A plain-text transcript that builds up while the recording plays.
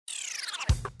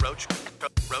Roach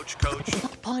Coach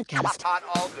Podcast. Hot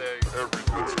all day, every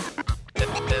day.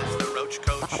 There's the Roach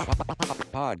Coach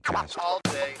Podcast. all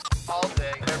day,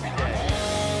 every day.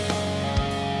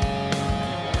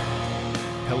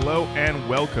 Hello and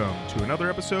welcome to another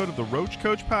episode of the Roach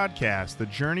Coach Podcast, the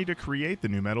journey to create the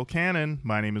new metal canon.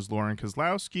 My name is Lauren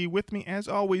Kozlowski. With me, as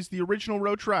always, the original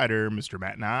Roach Rider, Mr.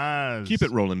 Matt Nas. Keep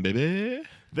it rolling, baby.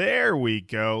 There we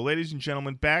go. Ladies and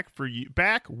gentlemen, back for you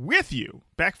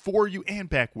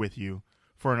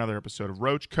for another episode of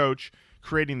Roach Coach,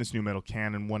 creating this new metal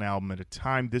canon one album at a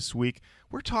time. This week,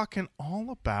 we're talking all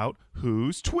about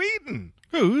who's tweeting.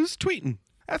 Who's tweeting?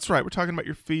 That's right. We're talking about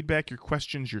your feedback, your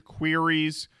questions, your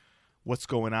queries, what's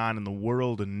going on in the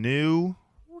world anew.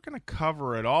 We're going to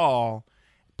cover it all.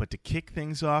 But to kick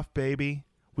things off, baby,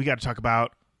 we got to talk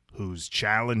about who's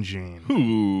challenging.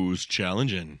 Who's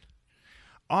challenging?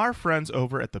 Our friends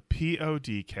over at the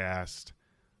PODcast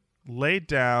laid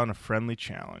down a friendly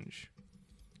challenge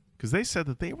because they said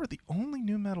that they were the only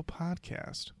new metal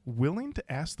podcast willing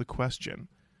to ask the question,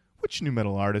 which new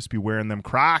metal artist be wearing them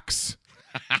Crocs?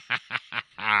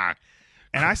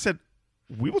 And I said,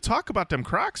 we will talk about them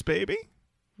Crocs, baby.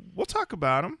 We'll talk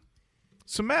about them.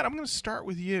 So, Matt, I'm going to start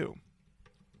with you.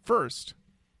 First,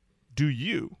 do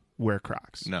you wear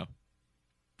Crocs? No.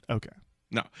 Okay.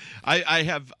 No. I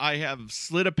have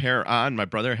slid a pair on. My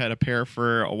brother had a pair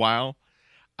for a while.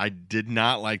 I did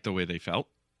not like the way they felt.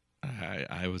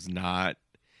 I was not.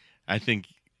 I think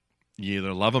you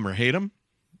either love them or hate them.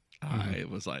 I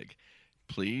was like,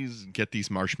 please get these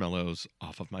marshmallows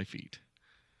off of my feet.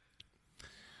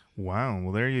 Wow.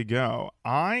 Well, there you go.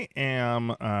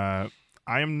 I'm not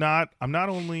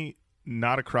only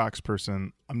not a Crocs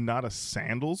person, I'm not a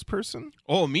sandals person.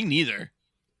 Oh, me neither.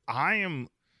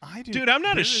 Dude, I'm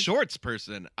not a shorts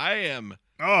person. I am.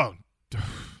 Oh,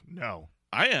 no.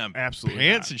 I am Absolutely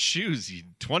pants not. and shoes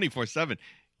 24/7,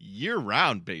 year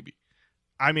round, baby.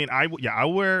 I mean, I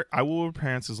will wear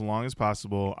pants as long as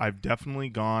possible. I've definitely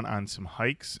gone on some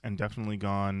hikes and definitely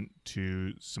gone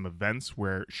to some events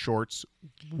where shorts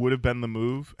would have been the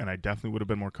move, and I definitely would have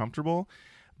been more comfortable.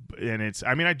 And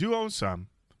I do own some,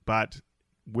 but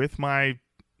with my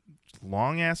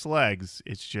long ass legs,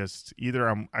 it's just either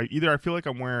I feel like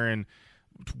I'm wearing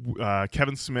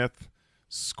Kevin Smith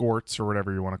skirts or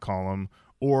whatever you want to call them,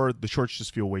 or the shorts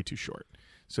just feel way too short.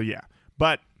 So yeah,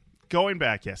 but. Going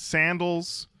back, yes,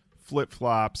 sandals,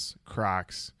 flip-flops,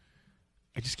 Crocs.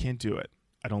 I just can't do it.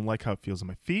 I don't like how it feels on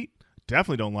my feet.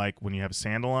 Definitely don't like when you have a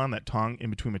sandal on, that tongue in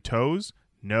between my toes.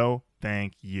 No,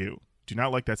 thank you. Do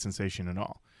not like that sensation at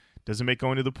all. Does it make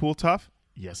going to the pool tough?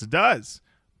 Yes, it does.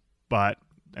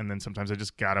 And then sometimes I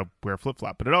just gotta wear a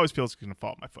flip-flop, but it always feels it's gonna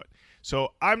fall at my foot.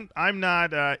 So I'm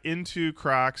not into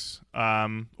Crocs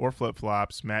or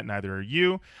flip-flops. Matt, neither are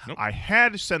you. Nope. I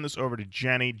had to send this over to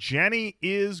Jenny. Jenny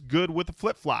is good with the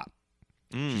flip-flop.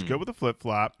 She's good with the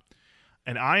flip-flop.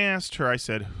 And I asked her, I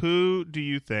said, who do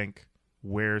you think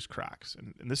wears Crocs?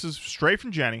 And this is straight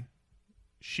from Jenny.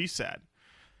 She said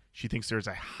she thinks there's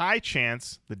a high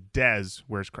chance that Dez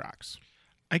wears Crocs.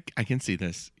 I can see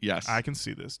this. Yes. I can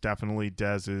see this. Definitely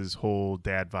Dez's whole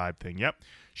dad vibe thing. Yep.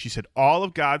 She said all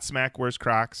of Godsmack wears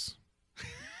Crocs.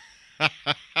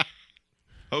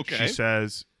 Okay. She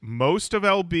says most of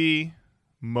LB,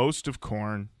 most of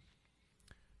Korn.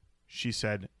 She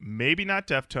said maybe not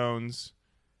Deftones,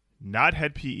 not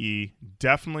Head PE,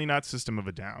 definitely not System of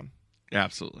a Down.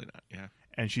 Absolutely not. Yeah.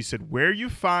 And she said where you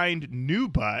find new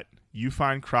butt, you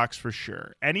find Crocs for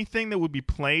sure. Anything that would be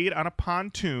played on a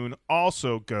pontoon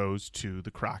also goes to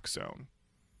the Croc zone.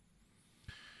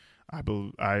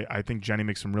 I think Jenny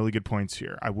makes some really good points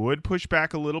here. I would push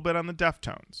back a little bit on the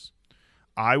Deftones.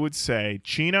 I would say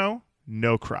Chino,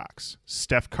 no Crocs.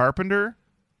 Steph Carpenter,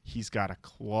 he's got a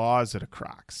closet of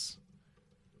Crocs.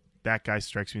 That guy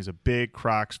strikes me as a big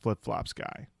Crocs flip-flops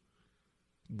guy.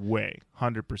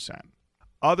 100%.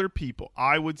 Other people,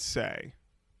 I would say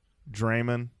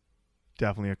Draymond,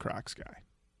 definitely a Crocs guy.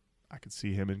 I could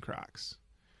see him in Crocs.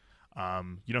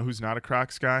 You know who's not a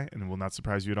Crocs guy and will not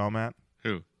surprise you at all, Matt?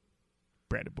 Who?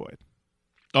 Brandon Boyd.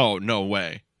 Oh, no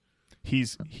way.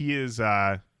 He's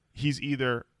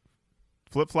either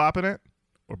flip-flopping it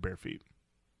or bare feet.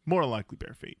 More likely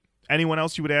bare feet. Anyone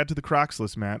else you would add to the Crocs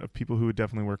list, Matt, of people who would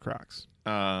definitely wear Crocs?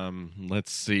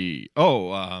 Let's see.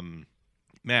 Oh,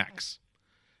 Max.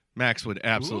 Max would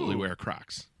absolutely wear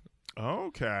Crocs.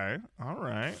 Okay. All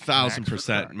right.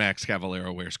 1,000% Max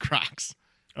Cavalera wears Crocs.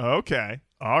 Okay.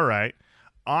 All right.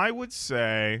 I would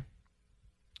say,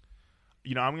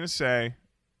 I'm going to say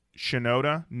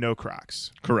Shinoda, no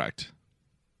Crocs. Correct.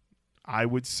 I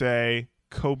would say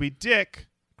Kobe Dick,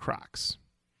 Crocs.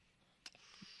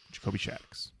 Jacoby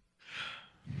Shaddix.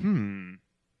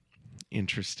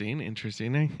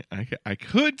 Interesting. I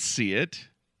could see it.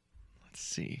 Let's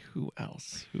see. Who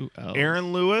else?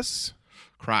 Aaron Lewis.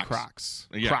 Crocs. Crocs.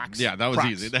 Yeah, Crocs. yeah, that was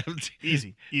Crocs. easy. That was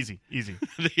Easy.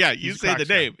 yeah, He's you a say the Crocs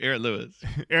guy. name, Aaron Lewis.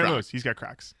 Aaron Crocs. Lewis. He's got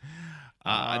Crocs.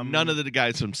 None of the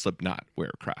guys from Slipknot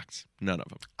wear Crocs. None of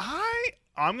them.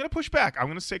 I'm gonna push back. I'm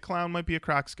gonna say Clown might be a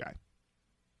Crocs guy.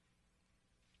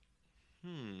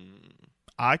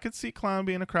 I could see Clown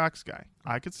being a Crocs guy.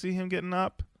 I could see him getting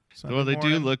up. Sunday Well, they do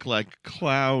morning. look like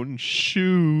clown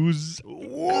shoes.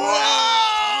 Whoa!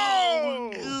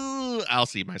 Ugh, I'll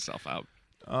see myself out.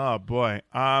 Oh boy.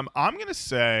 I'm gonna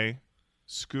say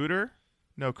Scooter,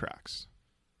 no Crocs.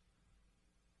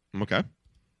 Okay.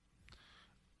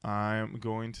 I'm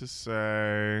going to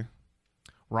say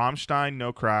Rammstein,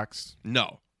 no Crocs.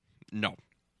 No.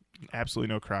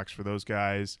 Absolutely no Crocs for those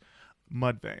guys.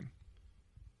 Mudvayne.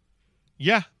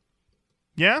 Yeah.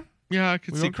 Yeah? Yeah, I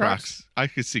could We see want Crocs? Crocs. I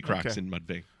could see Crocs Okay. in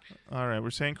Mudvayne. All right, we're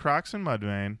saying Crocs and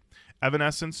Mudvayne.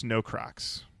 Evanescence, no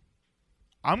Crocs.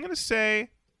 I'm going to say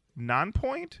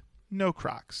Nonpoint, no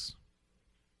Crocs.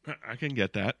 I can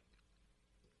get that.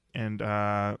 And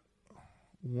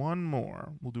one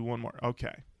more. We'll do one more.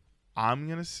 Okay. I'm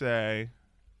going to say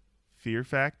Fear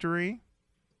Factory,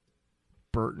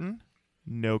 Burton,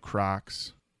 no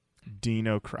Crocs,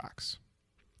 Dino Crocs.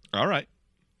 All right.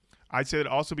 I'd say that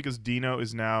also because Dino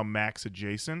is now Max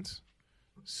adjacent.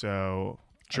 So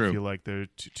True. I feel like they're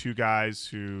two guys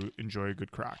who enjoy a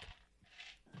good croc.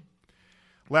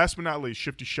 Last but not least,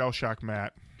 Shifty Shell Shock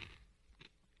Matt.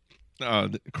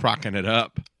 Crocking it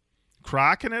up.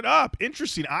 Crocking it up.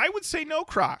 Interesting. I would say no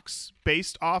Crocs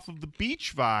based off of the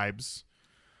beach vibes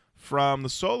from the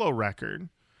solo record.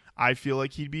 I feel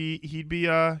like he'd be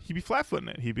flat-footing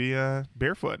it. He'd be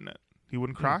barefooting it. He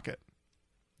wouldn't croc it.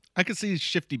 I could see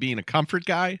Shifty being a comfort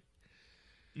guy.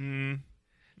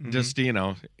 Just,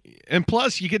 and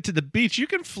plus you get to the beach, you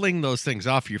can fling those things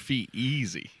off your feet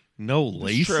easy. No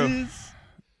laces.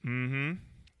 True.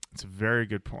 It's a very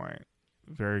good point.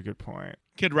 Very good point.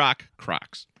 Kid Rock,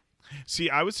 Crocs. See,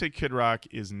 I would say Kid Rock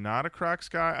is not a Crocs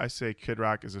guy. I say Kid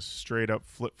Rock is a straight-up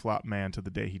flip-flop man to the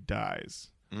day he dies.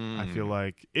 I feel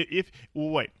like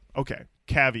okay,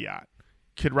 caveat.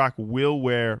 Kid Rock will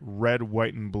wear red,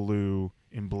 white, and blue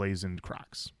emblazoned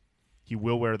Crocs. He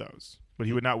will wear those, but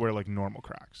he would not wear like normal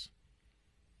Crocs.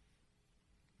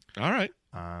 All right.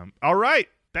 All right.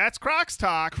 That's Crocs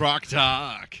Talk. Croc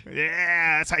Talk.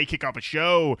 Yeah, that's how you kick off a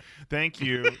show. Thank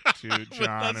you to With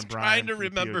John us and Brian. trying to from the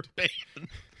remember POT. band.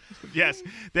 Yes.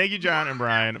 Thank you, John and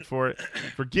Brian, for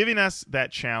giving us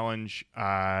that challenge.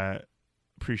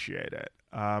 Appreciate it.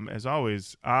 As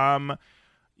always.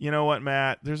 You know what,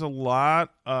 Matt? There's a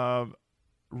lot of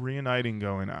reuniting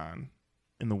going on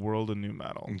in the world of nu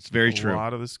metal. It's very true. A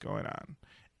lot of this going on.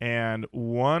 And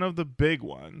one of the big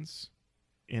ones,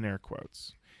 in air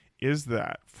quotes, is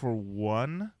that for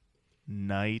one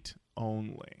night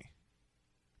only,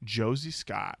 Josie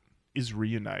Scott is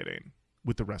reuniting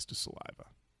with the rest of Saliva.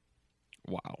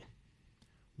 Wow.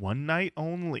 One night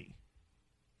only.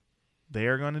 They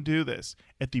are going to do this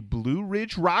at the Blue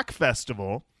Ridge Rock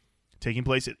Festival, taking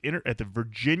place at the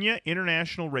Virginia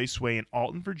International Raceway in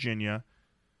Alton, Virginia,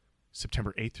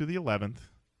 September 8th through the 11th.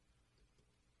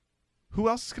 Who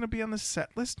else is going to be on this set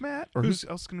list, Matt? Or who's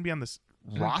else going to be on this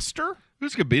roster?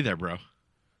 Who's going to be there, bro?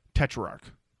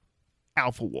 Tetrarch,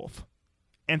 Alpha Wolf,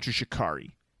 Enter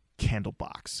Shikari,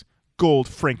 Candlebox, Gold,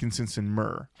 Frankincense, and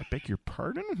Myrrh. I beg your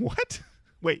pardon? What?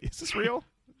 Wait, is this real?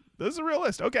 This is a real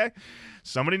list. Okay.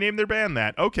 Somebody named their band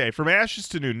that. Okay, From Ashes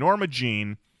to New, Norma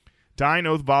Jean, Dying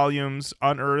Oath Volumes,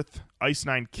 Unearth, Ice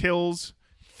Nine Kills,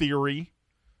 Theory.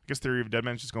 I guess Theory of a Dead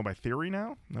Man's just going by Theory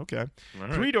now? Okay. All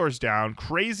right. Three Doors Down,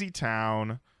 Crazy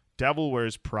Town, Devil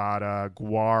Wears Prada,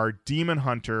 Guar, Demon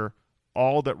Hunter,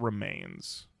 All That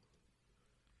Remains.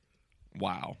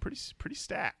 Wow. Pretty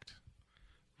stacked.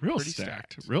 Real Pretty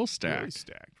stacked. stacked. Real stacked. Really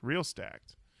stacked. Real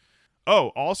stacked. Oh,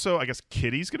 also, I guess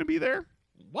Kitty's going to be there.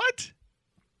 What?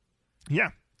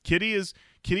 Yeah. Kitty is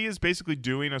basically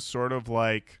doing a sort of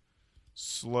like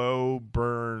slow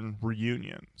burn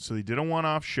reunion. So they did a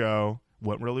one-off show,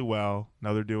 went really well.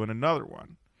 Now they're doing another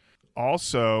one.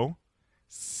 Also,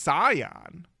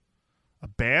 Scion, a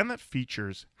band that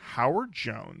features Howard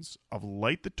Jones of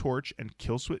Light the Torch and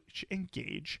Killswitch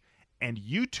Engage, and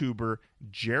YouTuber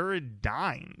Jared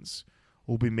Dines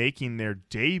will be making their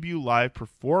debut live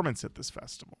performance at this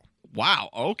festival. Wow.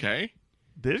 Okay.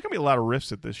 There's going to be a lot of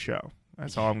riffs at this show.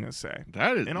 That's all I'm going to say.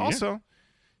 That is. And also,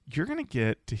 you're going to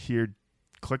get to hear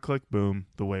Click, Click, Boom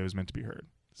the way it was meant to be heard.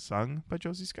 Sung by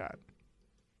Josie Scott.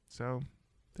 So,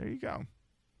 there you go.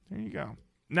 There you go.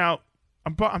 Now,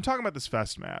 I'm talking about this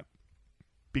fest, Matt,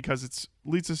 because it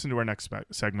leads us into our next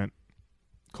segment.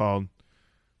 called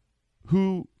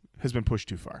 "Who Has Been Pushed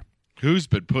Too Far." Who's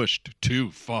been pushed too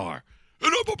far?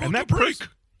 And I'm about And to that break.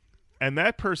 And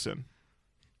that person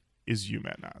is you,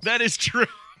 Matt Nas. That is true.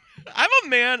 I'm a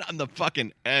man on the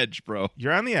fucking edge, bro.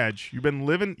 You're on the edge. You've been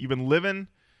living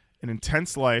an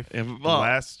intense life Yeah, the well,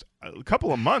 last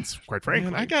couple of months, quite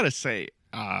frankly. Man, I gotta say,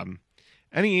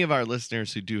 any of our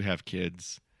listeners who do have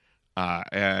kids,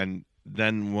 and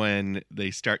then when they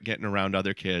start getting around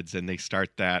other kids and they start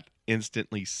that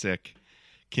instantly sick,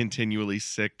 continually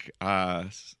sick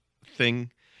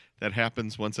thing that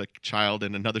happens once a child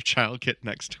and another child get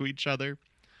next to each other,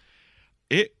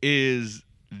 it is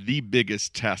the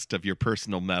biggest test of your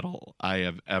personal mettle I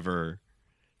have ever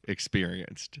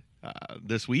experienced.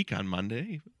 This week on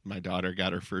Monday, my daughter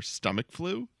got her first stomach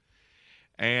flu,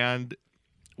 and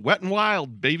wet and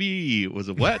wild, baby. It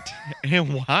was wet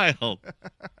and wild.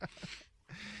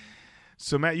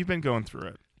 So, Matt, you've been going through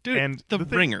it. Dude, and the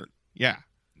thing- ringer. Yeah.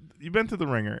 You've been through the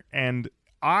ringer, and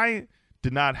I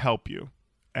did not help you.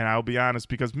 And I'll be honest,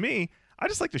 because I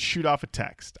just like to shoot off a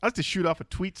text. I like to shoot off a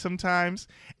tweet sometimes,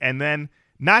 and then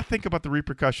not think about the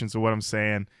repercussions of what I'm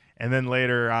saying. And then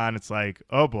later on, it's like,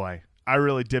 oh boy, I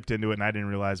really dipped into it, and I didn't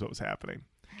realize what was happening.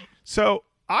 So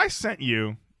I sent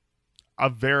you a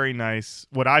very nice,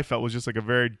 what I felt was just like a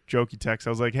very jokey text. I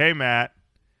was like, hey, Matt,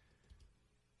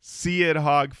 see you at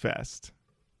Hogfest.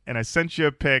 And I sent you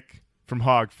a pic from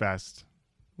Hogfest,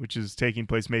 which is taking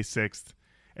place May 6th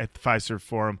at the Fiserv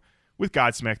Forum with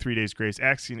Godsmack, 3 Days Grace,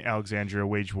 Axion Alexandria,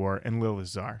 Wage War, and Lilith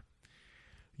Czar.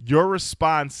 Your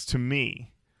response to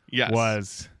me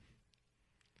was,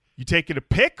 you taking a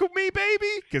pic with me,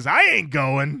 baby? Because I ain't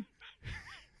going.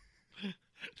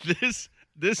 This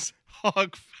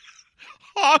Hogfest.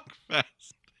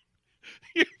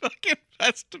 Your fucking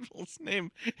festival's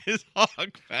name is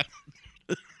Hogfest.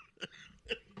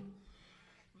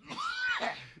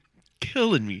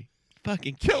 Killing me.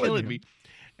 Fucking killing me.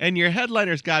 And your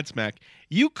headliner's Godsmack.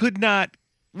 You could not.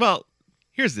 Well,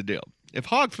 here's the deal. If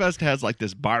Hogfest has like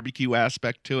this barbecue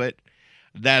aspect to it,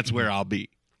 that's where I'll be.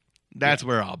 That's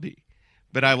where I'll be.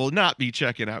 But I will not be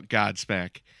checking out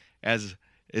Godsmack as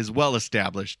is well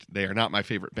established. They are not my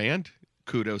favorite band.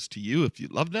 Kudos to you if you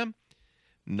love them.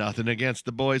 Nothing against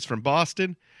the boys from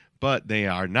Boston, but they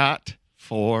are not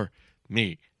for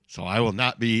me. So I will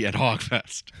not be at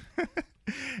Hogfest.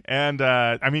 And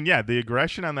I mean, yeah, the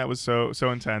aggression on that was so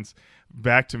intense.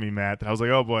 Back to me, Matt, that I was like,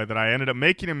 oh boy, that I ended up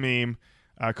making a meme,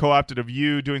 co-opted of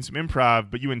you doing some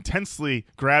improv, but you intensely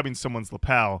grabbing someone's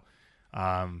lapel,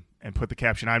 and put the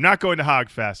caption, "I'm not going to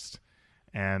Hogfest,"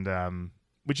 and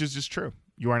which is just true.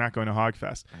 You are not going to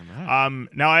Hogfest.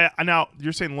 Now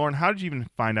you're saying, Lauren, how did you even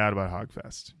find out about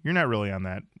Hogfest? You're not really on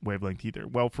that wavelength either.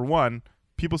 Well, for one,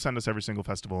 people send us every single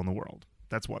festival in the world.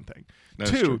 That's one thing. That's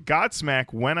Two, true.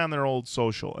 Godsmack went on their old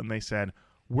social and they said,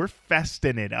 we're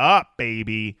festing it up,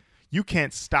 baby. You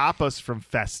can't stop us from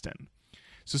festing.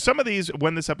 So some of these,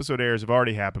 when this episode airs, have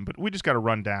already happened, but we just got to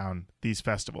run down these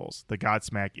festivals that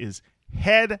Godsmack is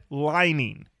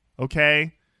headlining,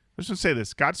 okay? I'm just going to say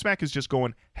this. Godsmack is just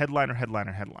going headliner.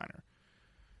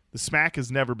 The smack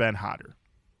has never been hotter.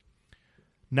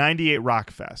 98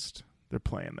 Rockfest. They're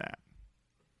playing that.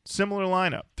 Similar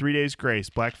lineup. 3 Days Grace,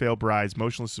 Black Veil Brides,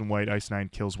 Motionless in White, Ice Nine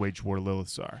Kills, Wage War, Lilith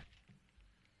Czar.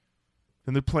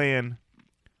 Then they're playing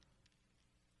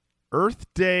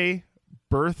Earth Day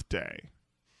Birthday.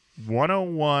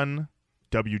 101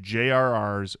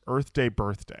 WJRR's Earth Day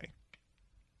Birthday.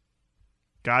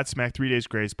 Godsmack, 3 Days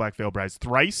Grace, Black Veil Brides,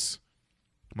 Thrice,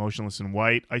 Motionless in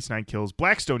White, Ice Nine Kills,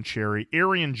 Blackstone Cherry,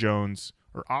 Arian Jones,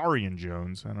 I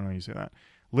don't know how you say that,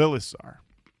 Lilith Czar.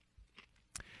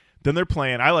 Then they're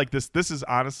playing, I like this. This is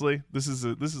honestly, this is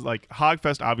like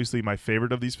Hogfest, obviously my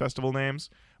favorite of these festival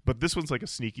names, but this one's like a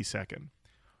sneaky second.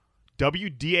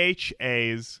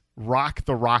 WDHA's Rock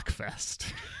the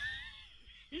Rockfest.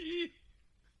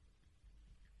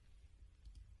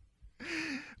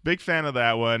 Big fan of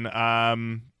that one.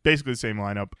 Basically the same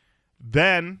lineup.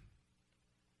 Then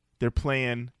they're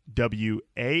playing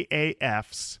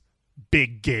WAAF's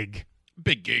Big Gig.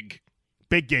 Big gig.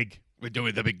 Big Gig. We're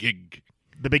doing the big gig.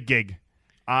 The Big Gig.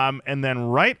 And then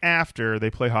right after they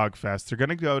play Hogfest, they're going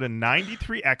to go to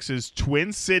 93X's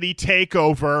Twin City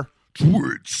Takeover.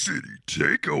 Twin City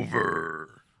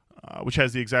Takeover. Which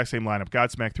has the exact same lineup.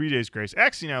 Godsmack, 3 Days Grace,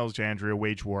 Axion Alexandria,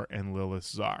 Wage War, and Lilith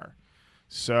Czar.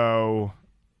 So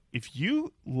if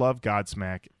you love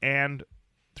Godsmack and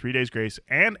 3 Days Grace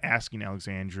and Asking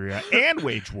Alexandria and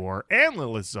Wage War and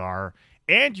Lilith Czar,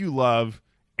 and you love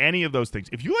any of those things,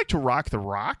 if you like to rock the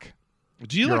rock,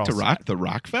 Do you You're like to all rock set. the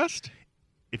Rockfest?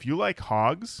 if you like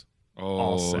hogs,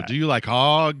 all Oh, set. do you like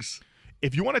hogs?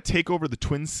 If you want to take over the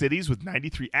Twin Cities with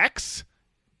 93X,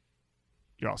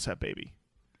 you're all set, baby.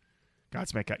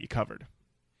 Godsmack got you covered.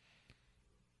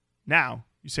 Now,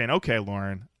 you're saying, okay,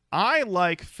 Lauren, I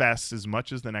like fests as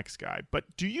much as the next guy, but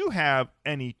do you have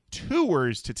any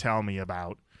tours to tell me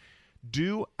about?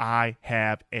 Do I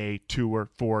have a tour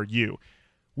for you?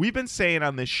 We've been saying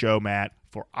on this show, Matt,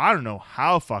 for I don't know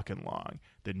how fucking long,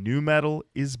 the new metal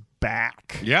is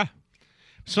back. Yeah.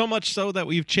 So much so that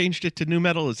we've changed it to new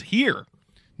metal is here.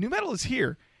 New metal is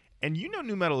here. And you know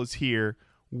new metal is here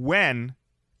when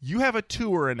you have a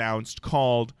tour announced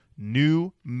called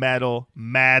New Metal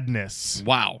Madness.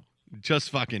 Wow. Just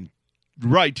fucking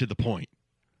right to the point.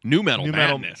 New Metal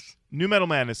Madness. New Metal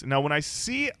Madness. Now, when I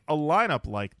see a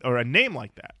lineup or a name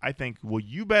like that, I think, well,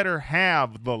 you better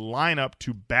have the lineup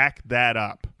to back that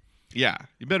up. Yeah.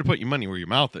 You better put your money where your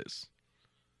mouth is.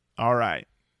 All right.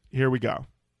 Here we go.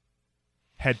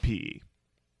 Head PE.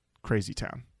 Crazy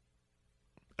Town.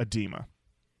 Edema.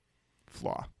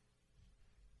 Flaw.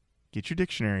 Get your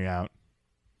dictionary out.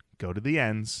 Go to the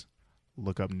ends.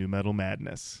 Look up New Metal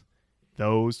Madness.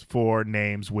 Those 4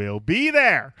 names will be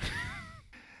there.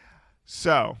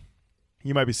 So,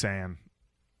 you might be saying,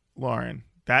 Lauren,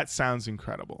 that sounds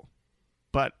incredible.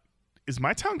 But is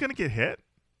my town going to get hit?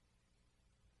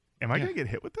 Am I going to get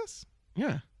hit with this?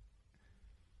 Yeah.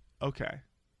 Okay.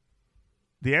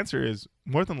 The answer is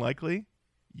more than likely,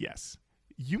 yes.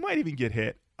 You might even get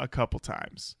hit a couple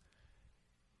times.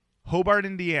 Hobart,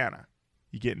 Indiana,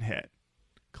 you getting hit.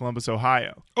 Columbus,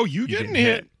 Ohio. Oh, you getting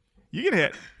hit? You get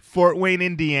hit. Fort Wayne,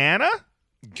 Indiana,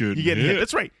 Good. you getting hit.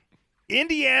 That's right.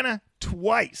 Indiana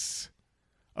twice.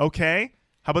 Okay.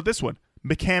 How about this one?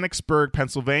 Mechanicsburg,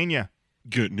 Pennsylvania.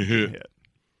 Getting hit.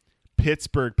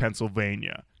 Pittsburgh,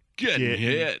 Pennsylvania. Getting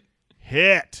hit.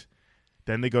 Hit.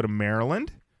 Then they go to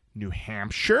Maryland, New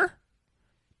Hampshire,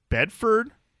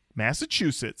 Bedford,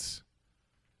 Massachusetts.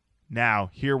 Now,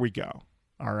 here we go.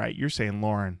 All right, you're saying,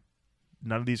 Lauren,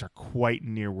 none of these are quite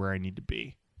near where I need to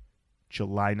be.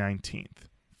 July 19th,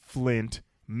 Flint,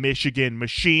 Michigan,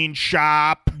 Machine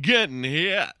Shop. Getting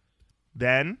hit.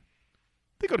 Then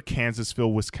they go to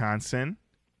Kansasville, Wisconsin,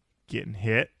 getting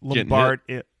hit. Lombard,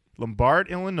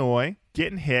 Illinois,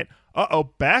 getting hit.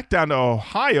 Back down to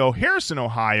Ohio, Harrison,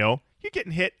 Ohio. You're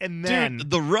getting hit, and then... Dude,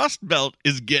 the Rust Belt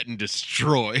is getting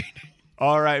destroyed.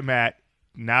 All right, Matt.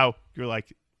 Now you're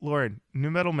like, Lauren, New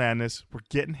Metal Madness, we're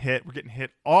getting hit. We're getting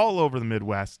hit all over the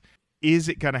Midwest. Is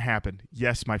it going to happen?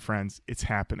 Yes, my friends, it's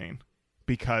happening.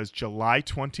 Because July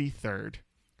 23rd,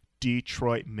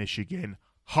 Detroit, Michigan,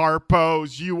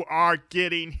 Harpo's, you are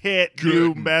getting hit.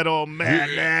 New Metal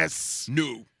Madness.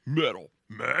 New Metal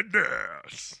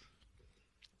Madness.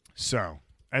 So,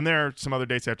 and there are some other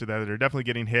dates after that are definitely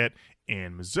getting hit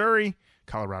in Missouri,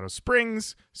 Colorado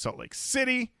Springs, Salt Lake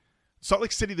City. Salt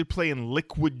Lake City, they're playing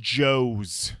Liquid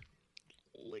Joe's.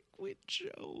 Liquid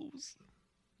Joe's.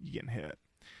 You getting hit.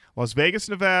 Las Vegas,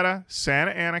 Nevada,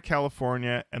 Santa Ana,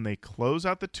 California, and they close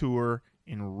out the tour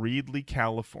in Reedley,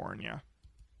 California.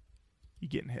 You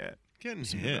getting hit. Getting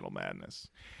Some hit. Metal Madness.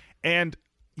 And,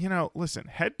 listen,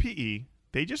 Head PE,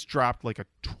 they just dropped like a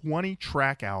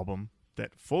 20-track album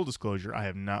that, full disclosure, I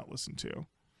have not listened to.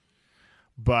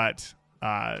 But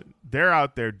they're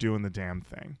out there doing the damn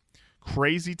thing.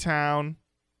 Crazy Town,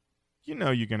 you're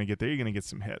going to get there. You're going to get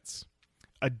some hits.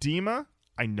 Edema,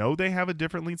 I know they have a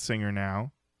different lead singer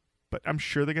now, but I'm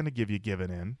sure they're going to give you Giving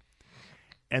In.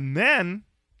 And then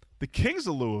the Kings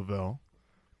of Louisville,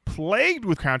 plagued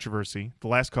with controversy the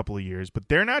last couple of years, but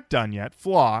they're not done yet.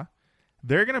 Flaw,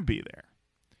 they're going to be there.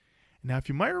 Now, if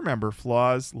you might remember,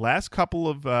 Flaw's last couple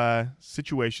of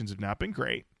situations have not been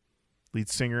great. Lead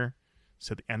singer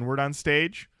said the N-word on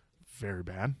stage. Very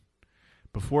bad.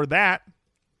 Before that,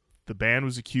 the band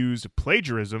was accused of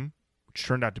plagiarism, which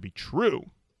turned out to be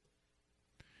true.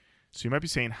 So you might be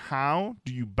saying, how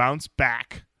do you bounce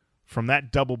back from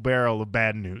that double barrel of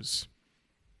bad news?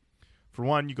 For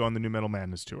one, you go on the New Metal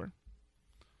Madness tour.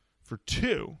 For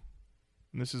two,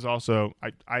 and this is also,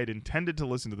 I had intended to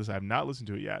listen to this. I have not listened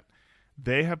to it yet.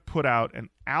 They have put out an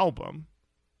album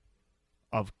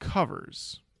of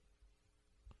covers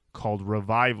called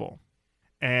Revival.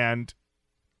 And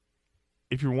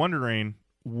if you're wondering,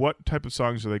 what type of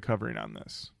songs are they covering on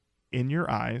this? In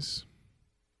Your Eyes,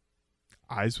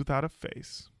 Eyes Without a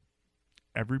Face,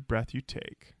 Every Breath You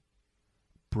Take,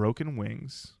 Broken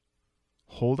Wings,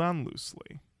 Hold On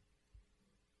Loosely.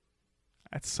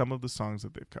 That's some of the songs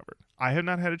that they've covered. I have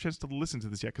not had a chance to listen to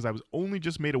this yet because I was only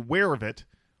just made aware of it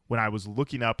when I was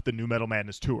looking up the New Metal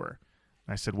Madness tour.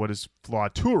 And I said, what is Flaw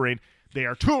touring? They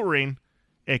are touring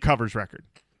a covers record.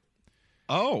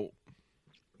 Oh.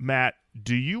 Matt,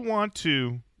 do you want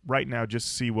to right now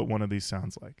just see what one of these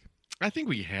sounds like? I think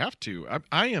we have to.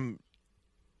 I am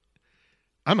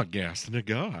I'm aghast and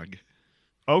agog.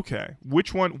 Okay.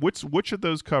 Which one? Which of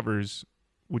those covers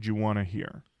would you want to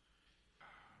hear?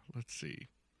 Let's see.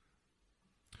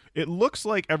 It looks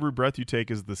like Every Breath You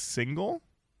Take is the single.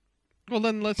 Well,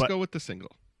 then let's But- go with the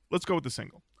single. Let's go with the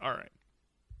single. All right.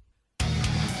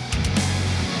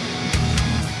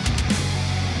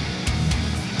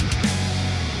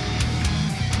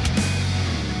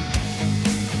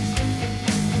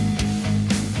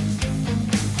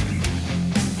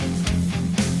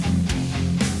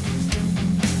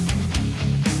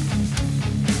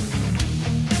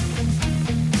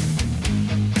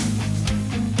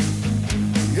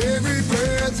 Every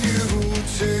breath you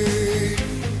take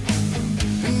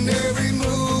and every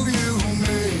move you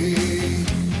make,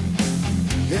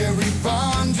 every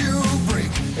bond you break,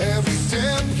 every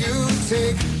step you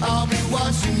take, I'll be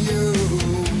watching you.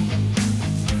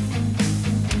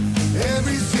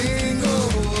 Every single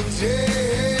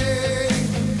day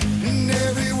and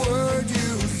every word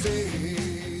you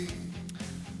say.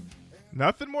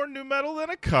 Nothing more new metal than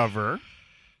a cover.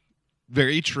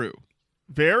 Very true.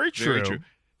 Very true. Very true.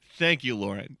 Thank you,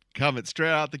 Lauren. Coming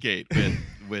straight out the gate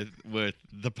with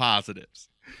the positives.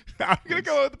 I'm gonna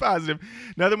go with the positive.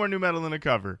 Nothing more new metal than a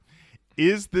cover.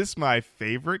 Is this my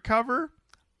favorite cover?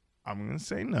 I'm gonna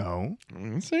say no. I'm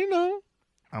gonna say no.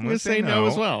 I'm gonna say no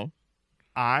as well.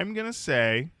 I'm gonna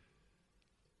say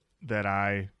that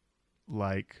I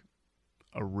like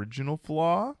Original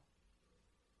Flaw.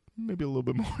 Maybe a little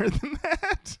bit more than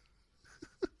that.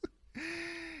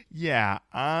 Yeah.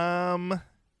 I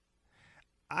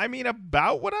mean,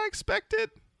 about what I expected,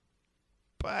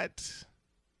 but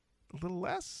a little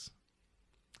less.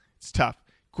 It's tough.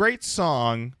 Great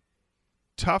song.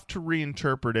 Tough to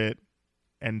reinterpret it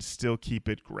and still keep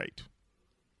it great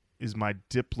is my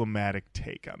diplomatic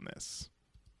take on this.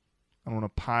 I don't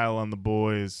want to pile on the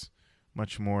boys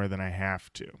much more than I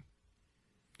have to.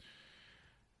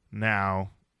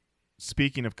 Now,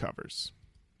 speaking of covers,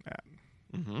 Matt,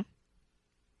 Mm-hmm.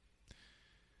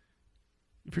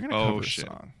 if you're going to cover shit. a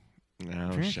song, No, if you're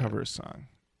going to shit. cover a song,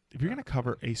 if you're going to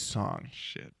cover a song,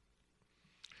 Shit.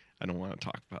 I don't want to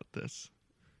talk about this.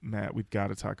 Matt, we've got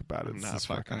to talk about it. It's this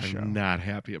fucking show. I'm not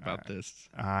happy about this.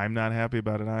 I'm not happy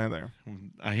about it either.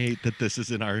 I hate that this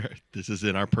is in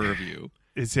our purview.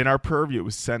 It's in our purview. It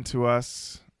was sent to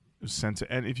us. It was sent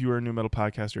to, and if you were a new metal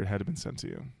podcaster, it had to been sent to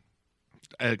you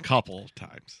A couple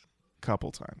times. a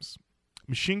couple times.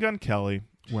 Machine Gun Kelly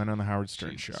went on the Howard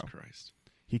Stern Jesus show. Christ.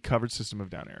 He covered System of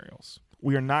Down Aerials.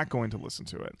 We are not going to listen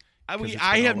to it. I 'cause mean, it's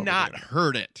I been have all over not the internet.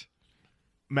 heard it.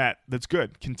 Matt, that's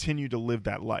good. Continue to live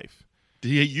that life.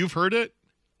 You've heard it?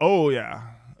 Oh yeah.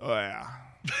 Oh yeah.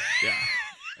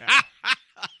 Yeah.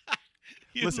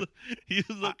 You Listen, you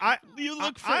look I-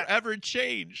 forever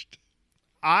changed.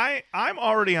 I'm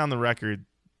already on the record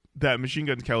that Machine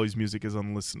Gun Kelly's music is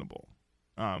unlistenable.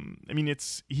 I mean,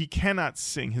 he cannot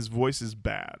sing. His voice is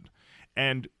bad.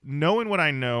 And knowing what I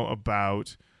know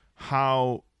about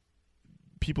how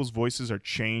people's voices are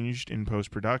changed in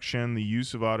post-production, the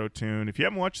use of auto-tune. If you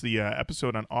haven't watched the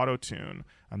episode on auto-tune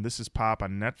on This Is Pop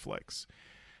on Netflix,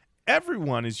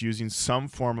 everyone is using some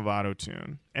form of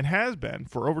auto-tune and has been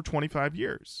for over 25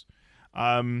 years.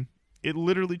 It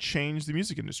literally changed the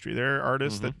music industry. There are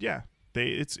artists that,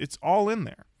 it's all in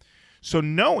there. So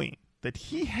knowing that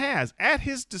he has at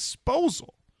his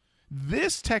disposal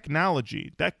this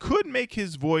technology that could make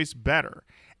his voice better,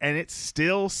 and it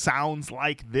still sounds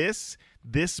like this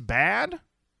bad,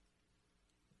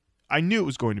 I knew it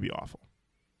was going to be awful.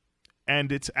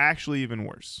 And it's actually even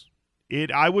worse.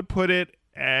 I would put it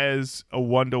as a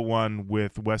 1-to-1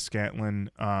 with Wes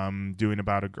Scantlin doing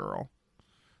About a Girl.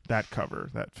 That cover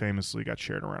that famously got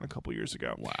shared around a couple years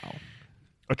ago. Wow.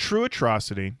 A true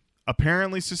atrocity.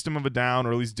 Apparently System of a Down,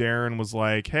 or at least Darren, was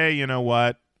like, hey, you know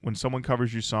what? When someone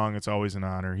covers your song, it's always an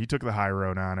honor. He took the high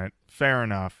road on it. Fair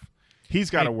enough. He's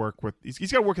got to work with.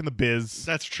 He's got to work in the biz.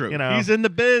 That's true. You know. He's in the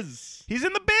biz. He's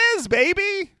in the biz,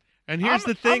 baby. And here's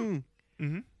the thing.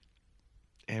 Mhm.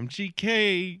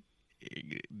 MGK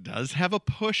does have a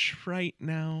push right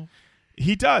now.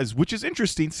 He does, which is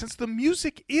interesting since the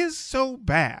music is so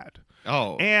bad.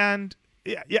 Oh. And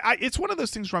it's one of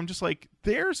those things where I'm just like,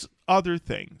 there's other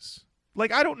things.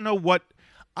 Like I don't know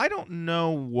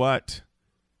what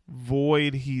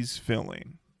void he's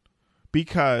filling,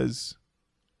 because,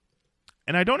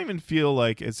 and I don't even feel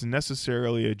like it's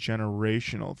necessarily a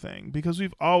generational thing, because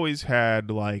we've always had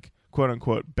like quote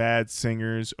unquote bad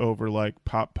singers over like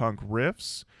pop punk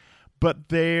riffs, but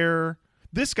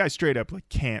this guy straight up like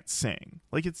can't sing.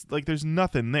 Like it's like there's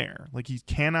nothing there. Like he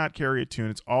cannot carry a tune.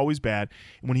 It's always bad.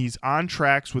 And when he's on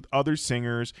tracks with other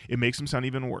singers, it makes him sound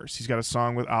even worse. He's got a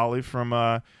song with Ollie from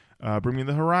Bring Me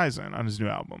the Horizon on his new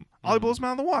album. Ollie blows him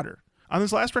out of the water. On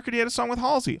his last record, he had a song with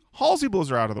Halsey. Halsey blows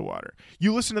her out of the water.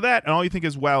 You listen to that, and all you think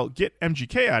is, well, get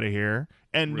MGK out of here,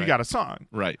 and you got a song.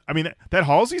 Right. I mean, that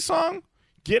Halsey song,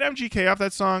 get MGK off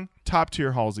that song, top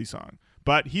tier Halsey song.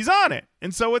 But he's on it,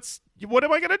 and so it's, what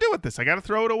am I going to do with this? I got to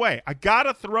throw it away. I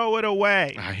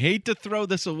hate to throw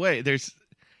this away.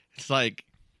 It's like,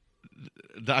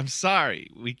 I'm sorry.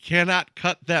 We cannot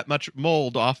cut that much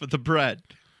mold off of the bread.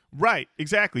 Right,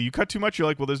 exactly. You cut too much, you're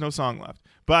like, well, there's no song left.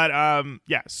 But,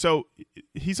 yeah, so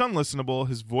he's unlistenable.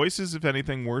 His voice is, if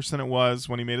anything, worse than it was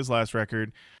when he made his last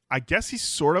record. I guess he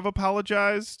sort of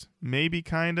apologized, maybe,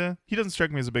 kind of. He doesn't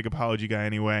strike me as a big apology guy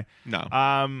anyway. No.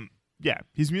 Yeah,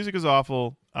 his music is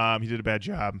awful. He did a bad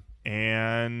job.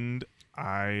 And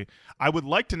I would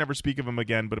like to never speak of him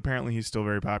again, but apparently he's still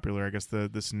very popular. I guess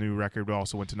this new record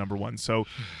also went to #1. So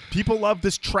people love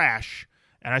this trash.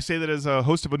 And I say that as a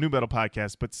host of a new metal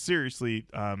podcast, but seriously,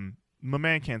 my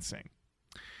man can't sing.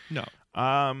 No.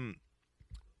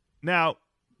 Now,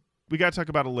 we got to talk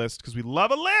about a list because we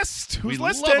love a list. Who's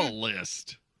listing? We love a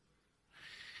list.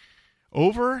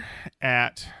 Over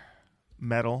at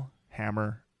Metal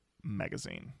Hammer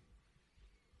Magazine,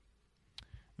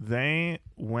 they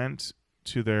went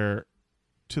to their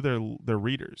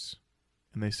readers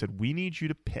and they said, we need you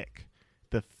to pick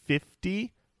the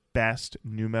 50 best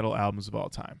new metal albums of all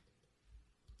time.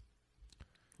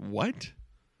 What?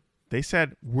 They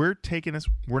said, we're taking this,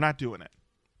 we're not doing it.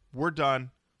 We're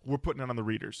done. We're putting it on the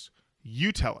readers.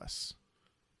 You tell us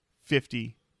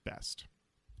 50 best.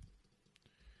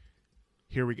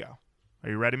 Here we go. Are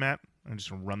you ready, Matt? I'm just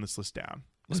going to run this list down.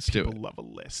 Let's do it. People love a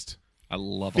list. I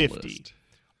love 50. a list.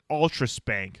 Ultra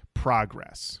Spank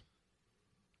Progress.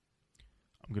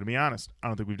 I'm going to be honest. I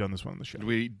don't think we've done this one on the show.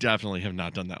 We definitely have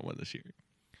not done that one this year.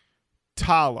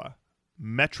 Tala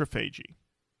Metrophagy.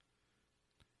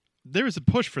 There is a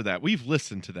push for that. We've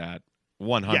listened to that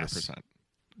 100%. Yes.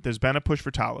 There's been a push for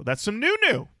Tala. That's some new.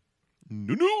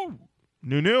 New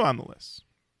on the list.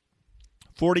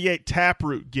 48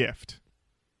 Taproot Gift.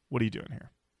 What are you doing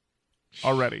here?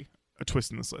 Already a twist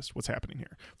in this list. What's happening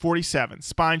here? 47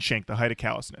 Spine Shank, The Height of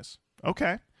Callousness.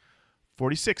 Okay.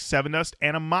 46 Seven Dust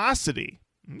Animosity.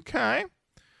 Okay.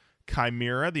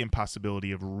 Chimera, The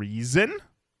Impossibility of Reason.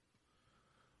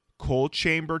 Cold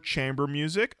Chamber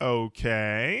Music.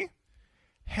 Okay.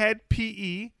 Head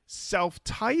PE,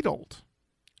 Self-Titled.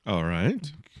 All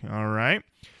right. All right.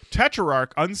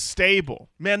 Tetrarch Unstable.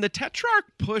 Man, the Tetrarch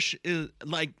push is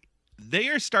like, they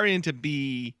are starting to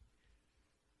be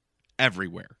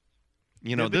everywhere.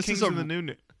 You know, this is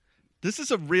this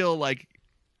is a real, like,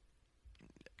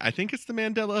 I think it's the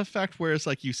Mandela effect, where it's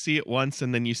like you see it once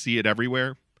and then you see it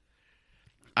everywhere.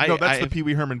 No, that's the Pee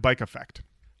Wee Herman bike effect.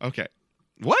 Okay.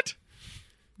 What?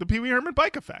 The Pee Wee Herman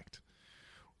bike effect.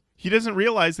 He doesn't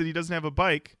realize that he doesn't have a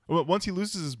bike. Well, once he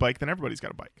loses his bike, then everybody's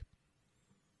got a bike.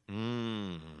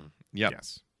 Yep.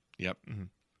 Yes. Yep. Mm-hmm.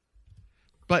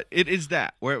 But it is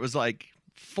that, where it was like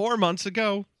 4 months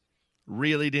ago,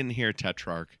 really didn't hear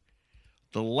Tetrarch.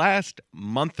 The last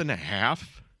month and a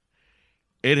half,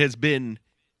 it has been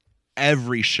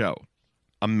every show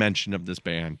a mention of this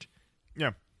band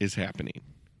is happening.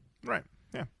 Right.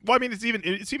 Yeah. Well, I mean, it's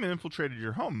even infiltrated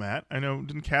your home, Matt. I know.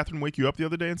 Didn't Catherine wake you up the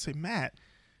other day and say, Matt,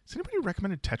 has anybody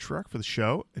recommended Tetrarch for the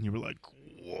show? And you were like,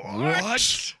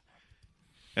 what?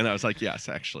 And I was like, yes,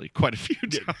 actually, quite a few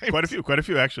times. Quite a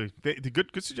few, actually.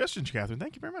 Good suggestions, Catherine.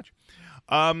 Thank you very much.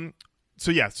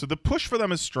 So the push for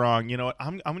them is strong. You know what?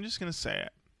 I'm just going to say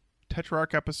it.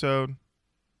 Tetrarch episode,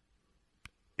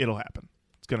 it'll happen.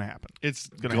 It's going to happen. It's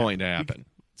going to happen.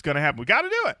 It's going to happen. We got to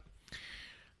do it.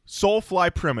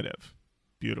 Soulfly Primitive.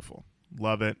 Beautiful.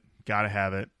 Love it. Got to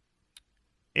have it.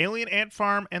 Alien Ant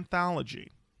Farm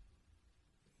Anthology.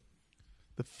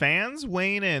 The fans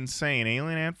weighing in saying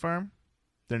Alien Ant Farm,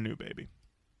 they're new, baby.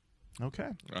 Okay.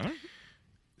 All right.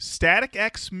 Static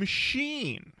X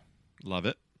Machine. Love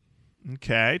it.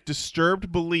 Okay.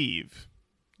 Disturbed Believe.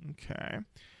 Okay.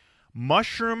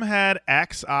 Mushroom Head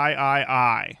XIII.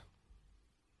 I'm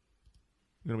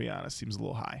going to be honest. Seems a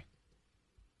little high.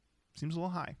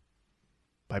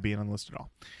 By being on the list at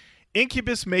all.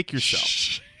 Incubus Make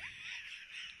Yourself.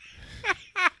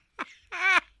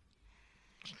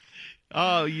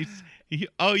 You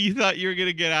thought you were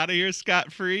gonna get out of here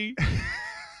scot-free?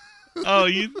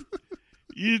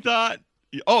 you thought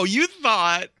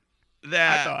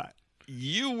that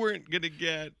you weren't gonna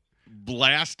get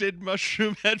blasted,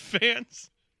 Mushroom Head fans?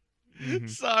 Mm-hmm.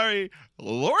 Sorry,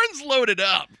 Lauren's loaded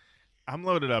up. I'm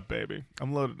loaded up, baby.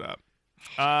 I'm loaded up.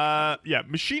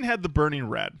 Machine Head The Burning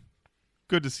Red.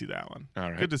 Good to see that one. All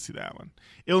right. Good to see that one.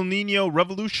 Il Nino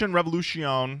Revolution.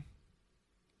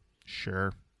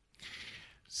 Sure.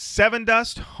 Seven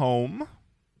Dust Home.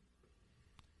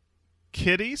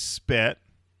 Kitty Spit.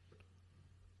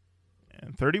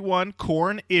 And 31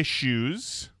 Corn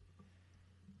Issues.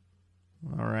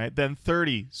 All right. Then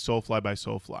 30 Soulfly by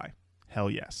Soulfly. Hell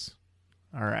yes.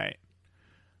 All right.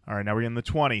 All right. Now we're in the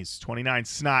 20s. 29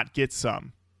 Snot Get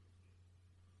Some.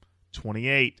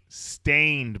 28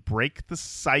 Stained Break the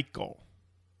Cycle.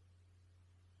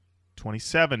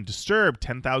 27 Disturbed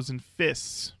 10,000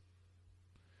 Fists.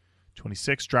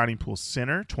 26 Drowning Pool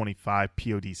Sinner. 25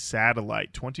 POD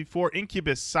Satellite. 24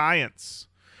 Incubus Science.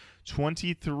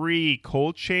 23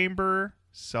 Cold Chamber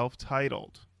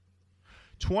Self-Titled.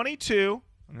 22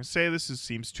 I'm going to say this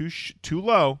seems too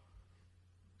low.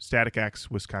 Static X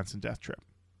Wisconsin Death Trip.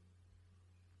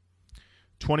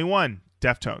 21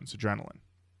 Deftones Adrenaline.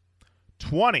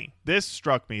 20 this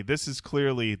struck me. This is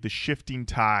clearly The Shifting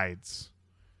Tides.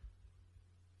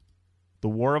 The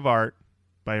War of Art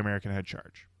by American Head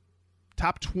Charge.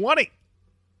 Top 20.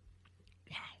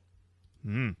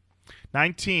 Wow.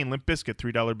 19, Limp Bizkit,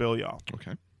 $3 Bill, y'all.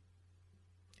 Okay.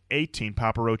 18,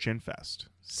 Papa Roach Infest.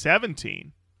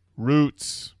 17,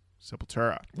 Roots,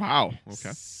 Sepultura. Wow.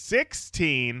 Okay.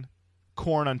 16,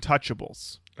 Korn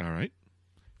Untouchables. All right.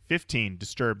 15,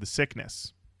 Disturb the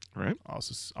Sickness. All right.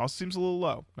 Also seems a little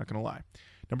low, not going to lie.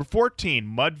 Number 14,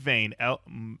 Mudvayne,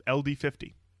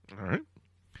 LD50. All right.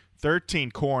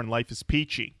 13, Korn, Life is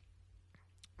Peachy.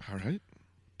 All right.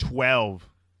 12,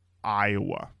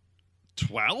 Iowa.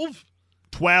 12?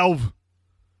 12.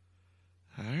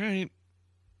 All right.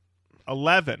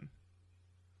 11,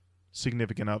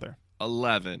 Significant Other.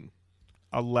 11.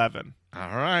 11.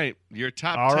 All right. Your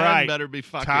top All 10 right. better be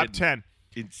fucking Top 10.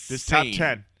 insane. This top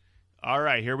 10. All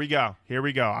right, here we go. Here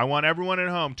we go. I want everyone at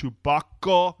home to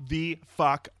buckle the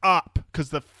fuck up because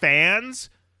the fans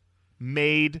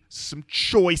made some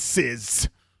choices.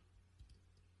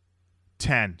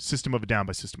 10, System of a Down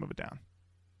by System of a Down.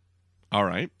 All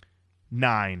right.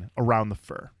 9, Around the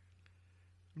Fur.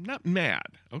 I'm not mad.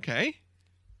 Okay.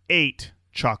 8,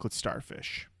 Chocolate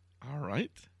Starfish. All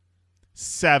right.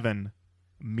 7,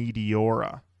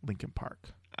 Meteora, Linkin Park.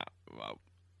 Well,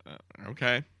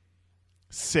 okay.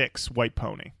 6, White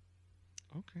Pony.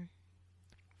 Okay.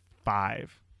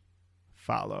 5,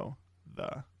 Follow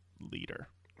the Leader.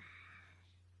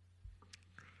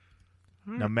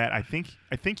 Now, Matt, I think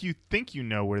you think you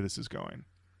know where this is going,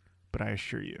 but I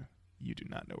assure you, you do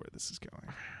not know where this is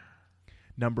going.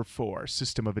 Number 4,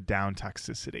 System of a Down,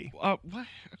 Toxicity. What?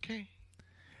 Okay.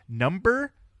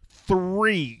 Number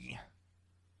 3,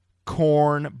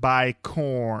 Korn by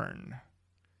Korn.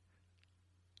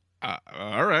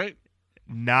 All right.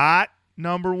 Not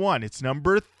number 1. It's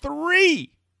number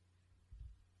 3.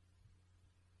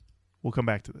 We'll come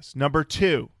back to this. Number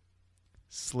 2,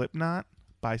 Slipknot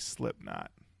by Slipknot.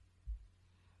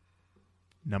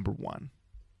 Number 1,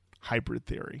 Hybrid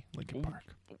Theory, Linkin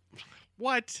Park.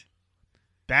 What?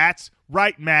 That's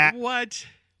right, Matt. What?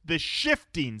 The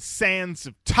shifting sands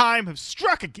of time have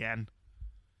struck again.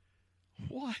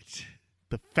 What?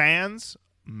 The fans,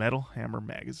 Metal Hammer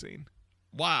Magazine.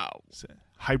 Wow. Said,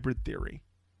 Hybrid Theory,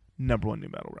 number 1 new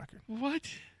metal record. What?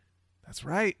 That's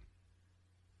right.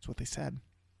 That's what they said.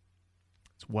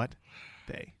 It's what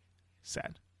they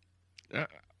said.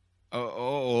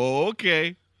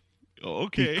 Okay.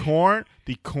 Okay.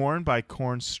 The Korn by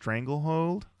Korn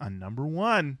Stranglehold on number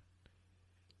 1.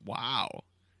 Wow.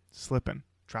 Slippin'.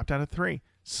 Dropped out of 3.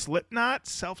 Slipknot,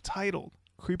 self-titled.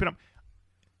 Creeping up.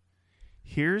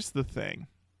 Here's the thing.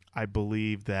 I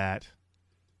believe that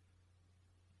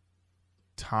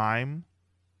time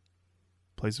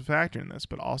plays a factor in this,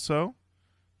 but also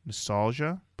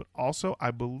nostalgia, but also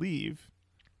I believe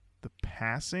the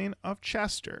passing of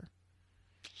Chester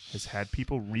has had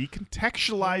people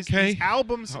recontextualize these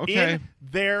albums in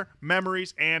their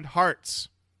memories and hearts.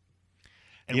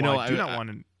 And you know, I do not want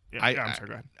to... I'm sorry,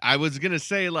 go ahead. I was going to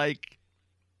say, like,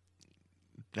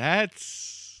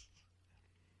 that's...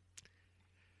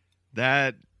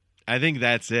 That... I think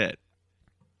that's it.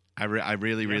 I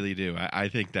really do. I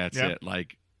think that's it.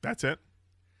 Like... That's it.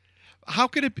 How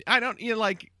could it be? I don't... You know,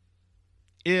 like,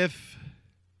 if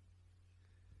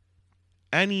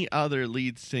any other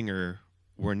lead singer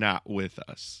were not with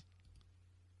us,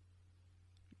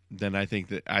 then I think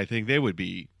they would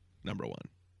be number 1.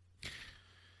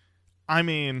 I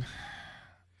mean,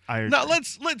 no.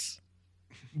 Let's.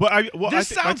 This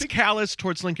sounds callous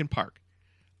towards Linkin Park.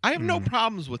 I have no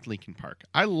problems with Linkin Park.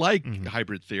 I like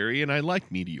Hybrid Theory and I like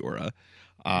Meteora.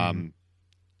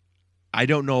 I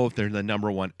don't know if they're the number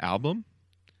 1 album,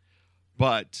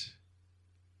 but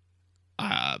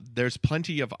there's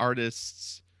plenty of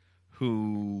artists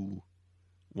who,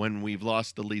 when we've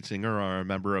lost the lead singer or a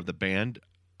member of the band,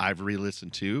 I've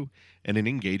re-listened to, and it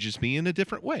engages me in a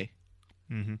different way.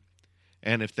 Mm-hmm.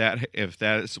 And if that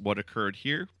is what occurred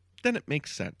here, then it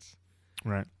makes sense.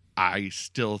 Right. I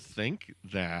still think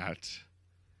that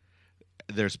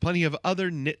there's plenty of other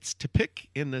nits to pick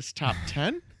in this top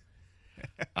 10.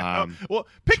 Well,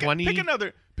 pick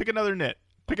another knit.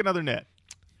 Pick another knit.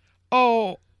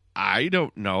 Oh, I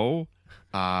don't know.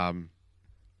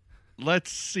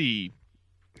 Let's see.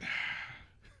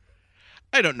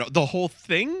 I don't know. The whole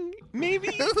thing, maybe?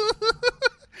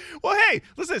 Well, hey,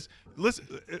 let's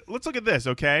look at this,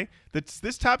 okay?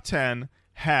 This top 10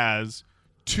 has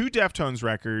 2 Deftones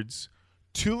records,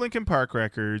 2 Linkin Park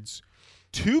records,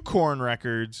 2 Korn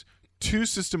records, 2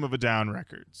 System of a Down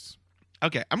records.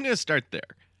 Okay, I'm going to start there.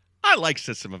 I like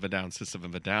System of a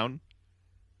Down.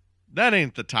 That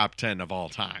ain't the top 10 of all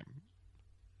time.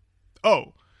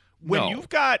 Oh, when No. you've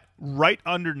got right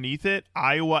underneath it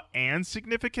Iowa and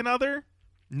Significant Other,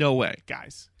 No way.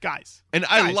 guys. And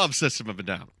I love System of a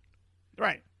Down.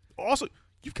 Right. Also,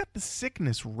 you've got the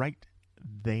Sickness right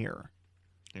there.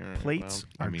 Plates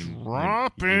are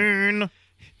dropping.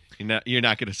 You're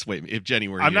not going to sway me. If Jenny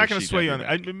were I'm here, not going to she'd sway you have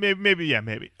on your that. back.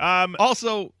 Maybe.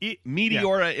 Also,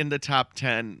 Meteora in the top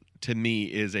 10 to me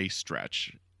is a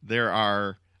stretch. There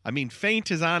are, Faint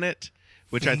is on it,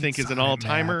 which I think is an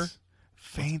all-timer.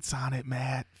 Faint's on it,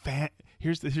 Matt.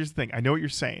 Here's the thing. I know what you're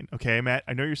saying, okay, Matt?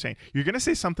 I know what you're saying. You're going to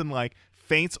say something like,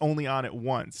 Faint's only on it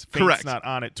once. Faint's Correct. not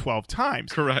on it 12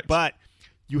 times. Correct. But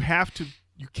you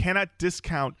cannot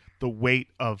discount the weight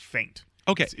of Faint.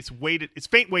 Okay. It's weighted. It's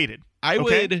Faint weighted. I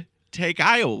okay? would take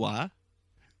Iowa,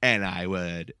 and I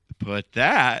would put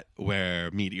that where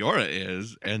Meteora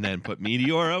is, and then put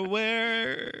Meteora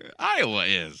where Iowa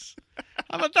is.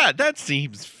 How about that? That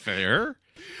seems fair.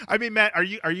 I mean, Matt, are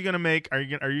you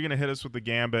gonna hit us with the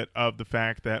gambit of the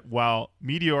fact that while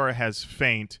Meteora has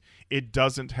Faint, it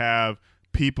doesn't have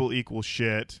People Equal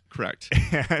Shit Correct.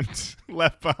 and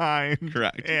Left Behind.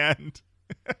 Correct. And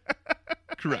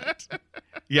Correct.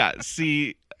 Yeah.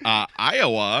 See,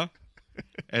 Iowa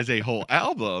as a whole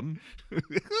album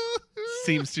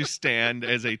seems to stand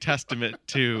as a testament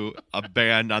to a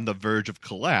band on the verge of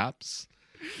collapse,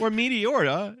 where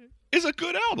Meteora is a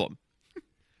good album.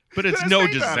 But it's no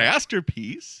disaster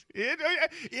piece.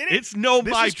 It's no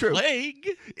My Plague.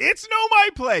 It's no My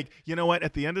Plague. You know what?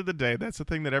 At the end of the day, that's the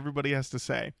thing that everybody has to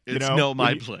say. It's no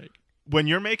My Plague. When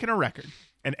you're making a record,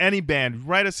 and any band,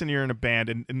 write us in here in a band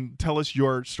and tell us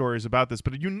your stories about this.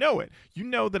 But you know it. You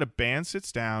know that a band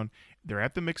sits down, they're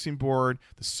at the mixing board,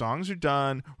 the songs are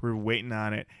done, we're waiting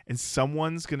on it, and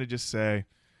someone's going to just say,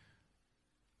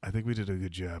 I think we did a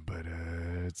good job, but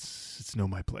it's no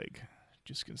My Plague.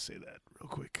 Just going to say that real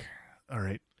quick. All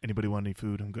right. Anybody want any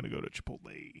food? I'm going to go to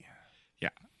Chipotle. Yeah.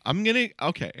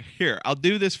 Okay, here, I'll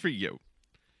do this for you.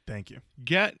 Thank you.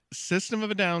 Get System of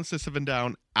a Down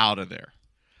out of there.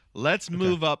 Let's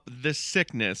move up The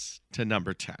Sickness to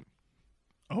number 10.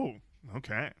 Oh,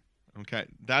 okay. Okay.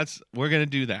 We're going to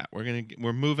do that.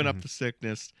 We're moving up The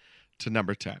Sickness to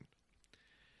number 10.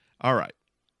 All right.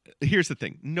 Here's the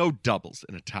thing. No doubles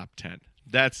in a top 10.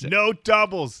 That's it. No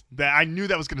doubles. I knew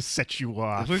that was going to set you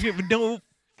off. We're giving no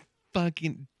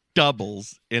fucking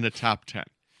doubles in a top 10.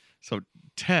 So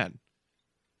 10,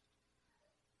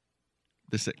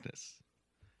 The Sickness.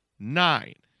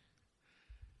 9.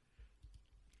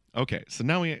 Okay, so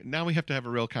now we have to have a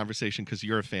real conversation because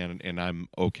you're a fan and I'm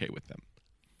okay with them.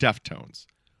 Deftones.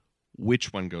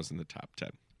 Which one goes in the top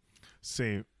 10?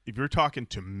 See, if you're talking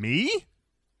to me,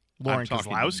 Lauren I'm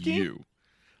talking Kozlowski, to you.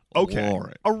 okay,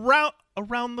 Lauren.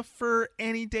 around the fur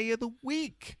any day of the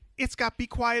week. It's got Be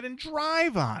Quiet and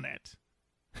Drive on it.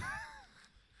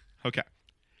 Okay,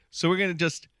 so we're gonna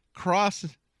just cross.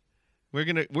 We're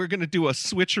gonna do a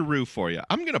switcheroo for you.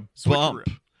 I'm gonna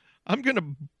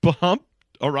bump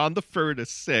around the fur to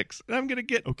 6, and I'm gonna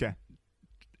get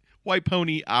White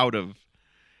Pony out of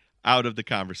the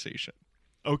conversation.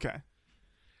 Okay.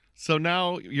 So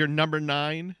now you're number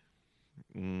 9.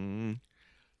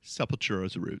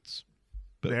 Sepultura's Roots.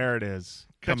 But there it is.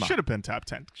 Come that on. should have been top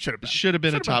 10. Should have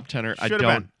been a top 10er.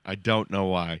 I don't know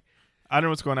why. I don't know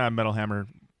what's going on, Metal Hammer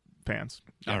fans.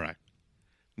 All right.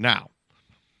 Now,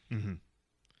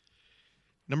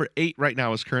 number 8 right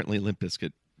now is currently Limp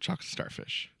Bizkit, Chocolate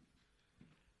Starfish,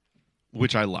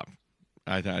 which I love.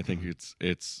 I think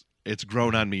it's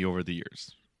grown on me over the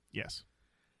years. Yes.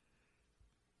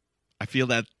 I feel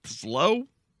that's low,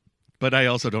 but I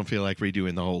also don't feel like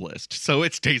redoing the whole list. So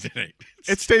it stays at 8.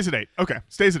 It stays at 8. Okay,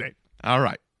 stays at 8. All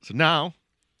right. So now,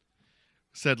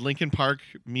 said Linkin Park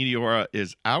Meteora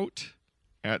is out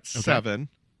at 7.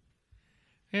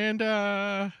 And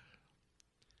how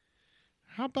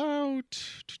about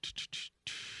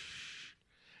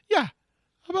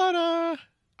about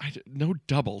no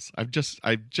doubles? I've just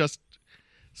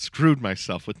screwed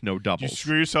myself with no You doubles.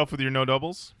 screw yourself with your no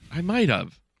doubles? I might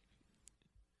have.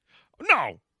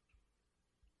 No.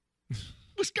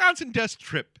 Wisconsin Death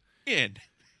Trip in.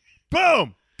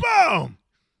 Boom! Boom!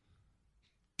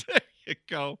 There you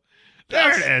go.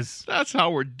 There it is. That's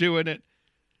how we're doing it.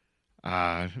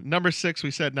 Number 6 we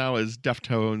said now is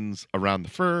Deftones Around the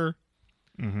Fur.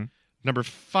 Mm-hmm. Number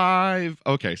 5.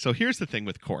 Okay, so here's the thing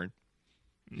with Korn.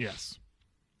 Yes.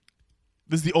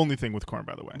 This is the only thing with Korn,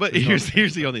 by the way. But here's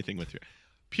the only thing with you.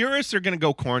 Purists are going to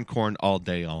go Korn all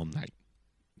day, all night.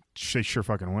 They sure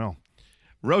fucking will.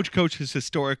 Roach Coach has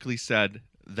historically said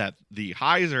that the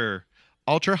highs are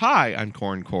ultra high on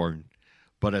Korn,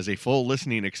 but as a full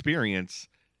listening experience,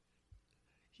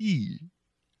 I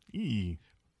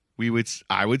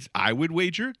would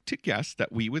wager to guess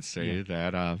that we would say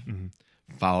that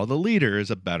Follow the Leader is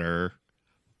a better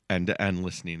end-to-end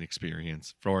listening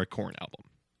experience for a Korn album.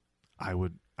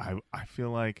 I feel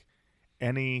like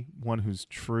anyone who's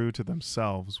true to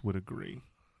themselves would agree.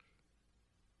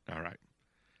 All right.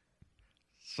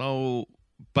 So,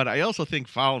 but I also think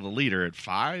Follow the Leader at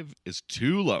 5 is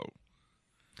too low.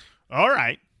 All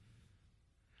right.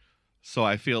 So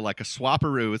I feel like a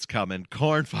swapperoo is coming.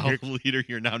 Korn, Follow the Leader,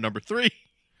 you're now number 3.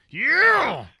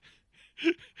 Yeah.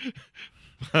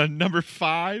 Number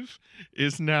 5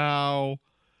 is now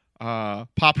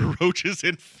Papa Roach's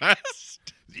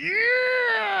Infest.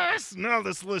 Yes. Now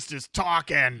this list is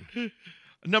talking.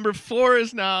 Number 4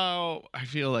 is now, I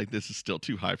feel like this is still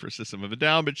too high for System of a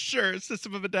Down, but sure,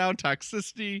 System of a Down,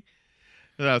 Toxicity.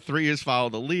 3 is Follow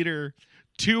the Leader.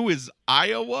 2 is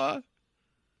Iowa.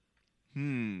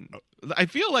 I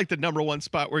feel like the number 1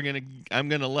 spot I'm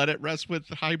gonna let it rest with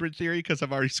Hybrid Theory because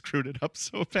I've already screwed it up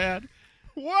so bad.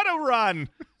 What a run.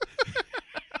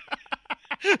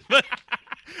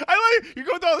 I like you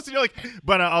go with all this and you're like,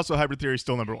 but also Hybrid Theory is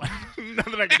still number 1.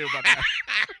 Nothing I can do about that.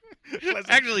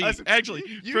 Actually,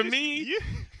 for me,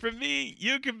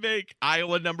 you can make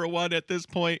Iowa number 1 at this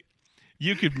point.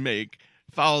 You could make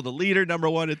Follow the Leader number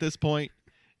 1 at this point.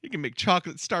 You can make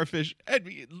Chocolate Starfish. And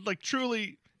like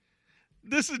truly,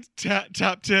 this is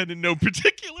top 10 in no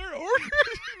particular order.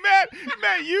 Matt,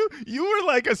 you were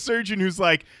like a surgeon who's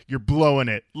like, you're blowing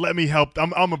it. Let me help.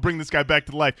 I'm gonna bring this guy back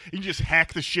to life. You just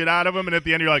hack the shit out of him, and at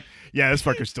the end you're like, yeah, this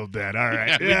fucker's still dead. All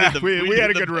right, we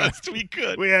had a good run. We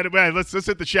could. Let's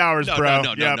hit the showers, bro.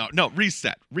 No.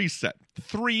 Reset.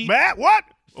 3. Matt, what?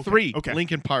 3. Okay.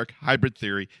 Linkin Park, Hybrid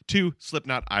Theory. 2.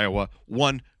 Slipknot, Iowa.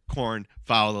 1. Korn,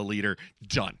 Follow the Leader.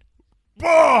 Done.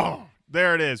 Boom!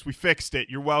 There it is. We fixed it.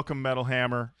 You're welcome, Metal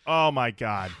Hammer. Oh, my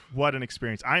God. What an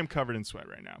experience. I am covered in sweat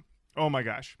right now. Oh, my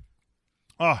gosh.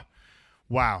 Oh,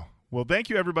 wow. Well, thank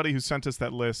you, everybody who sent us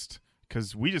that list,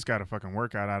 because we just got a fucking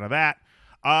workout out of that.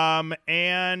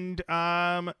 And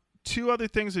 2 other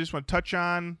things I just want to touch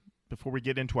on before we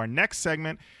get into our next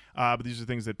segment. But these are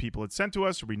things that people had sent to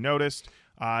us or we noticed.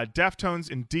 Deftones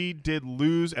indeed did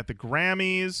lose at the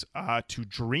Grammys to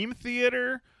Dream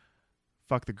Theater.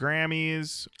 Fuck the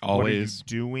Grammys. Always.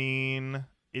 What are you doing?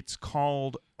 It's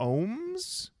called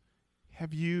Ohms.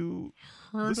 Have you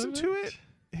listened to it?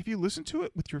 Have you listened to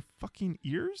it with your fucking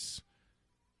ears?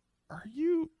 Are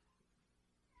you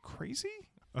crazy?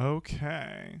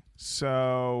 Okay.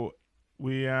 So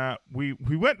we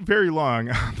went very long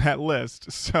on that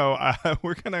list. So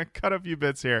we're going to cut a few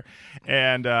bits here,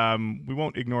 and we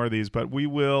won't ignore these, but we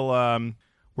will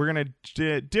we're going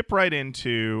to dip right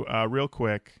into real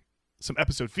quick some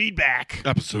episode feedback.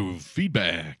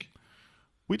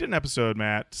 We did an episode,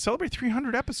 Matt, to celebrate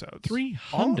 300 episodes.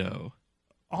 300.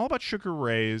 All about Sugar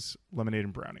Ray's Lemonade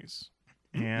and Brownies.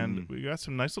 And we got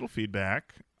some nice little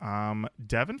feedback.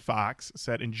 Devin Fox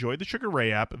said, enjoyed the Sugar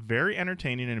Ray app. Very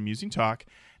entertaining and amusing talk.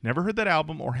 Never heard that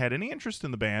album or had any interest in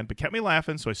the band, but kept me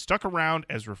laughing, so I stuck around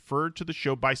as referred to the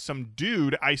show by some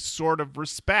dude I sort of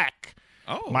respect.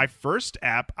 Oh. My first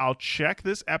app. I'll check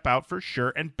this app out for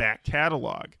sure and back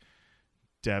catalog.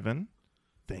 Devin,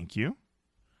 thank you.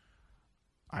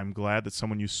 I'm glad that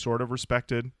someone you sort of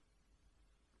respected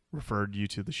referred you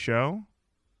to the show.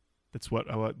 That's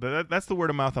that's the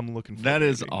word of mouth I'm looking for. That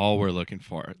is all we're looking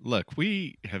for. Look,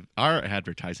 we have our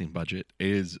advertising budget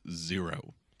is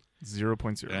 0.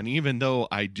 0.0. And even though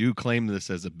I do claim this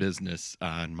as a business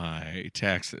on my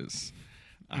taxes,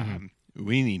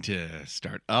 we need to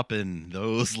start upping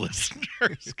those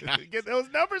listeners. Get those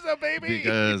numbers up, baby.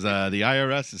 Because the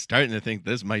IRS is starting to think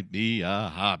this might be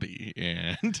a hobby.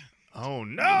 And oh,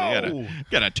 no.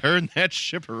 Gotta turn that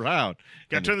ship around.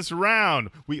 Gotta turn this around.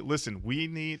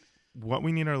 What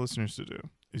we need our listeners to do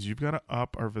is you've got to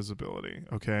up our visibility,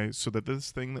 okay? So that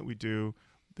this thing that we do,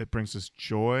 that brings us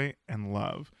joy and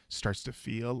love starts to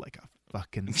feel like a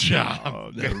fucking Yeah,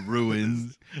 slog. that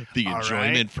ruins the All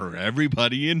enjoyment right. for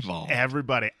everybody involved.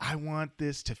 Everybody, I want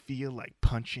this to feel like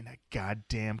punching a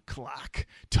goddamn clock,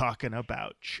 talking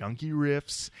about chunky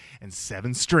riffs and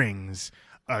 7 strings.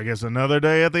 I guess another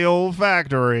day at the old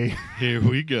factory. Here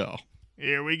we go.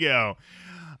 Here we go.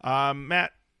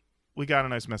 Matt, we got a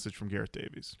nice message from Garrett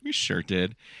Davies. We sure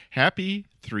did. Happy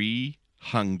 3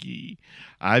 Hungy.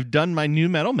 I've done my new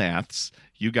metal maths.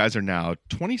 You guys are now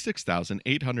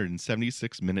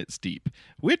 26,876 minutes deep,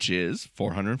 which is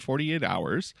 448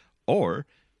 hours or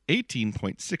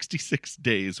 18.66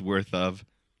 days worth of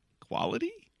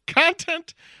quality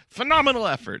content. Phenomenal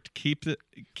effort. Keep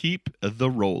the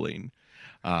rolling.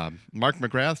 Mark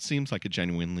McGrath seems like a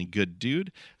genuinely good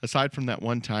dude. Aside from that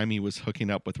one time he was hooking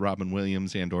up with Robin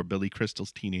Williams and or Billy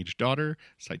Crystal's teenage daughter,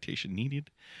 citation needed.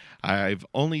 I've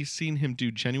only seen him do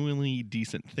genuinely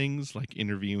decent things like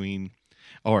intervening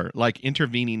when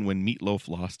Meatloaf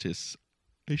lost his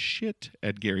shit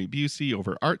at Gary Busey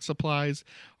over art supplies,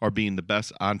 or being the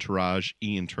best Entourage.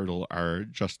 Ian Turtle are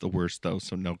just the worst though,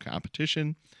 so no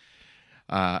competition.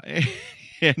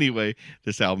 Anyway,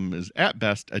 this album is at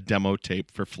best a demo tape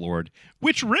for Floored,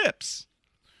 which rips.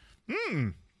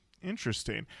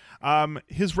 Interesting.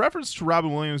 His reference to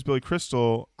Robin Williams, Billy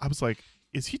Crystal, I was like,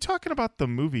 is he talking about the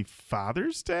movie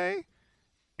Father's Day?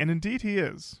 And indeed he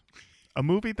is. A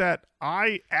movie that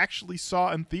I actually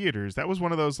saw in theaters. That was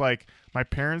one of those, like, my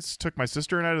parents took my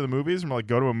sister and I to the movies and were like,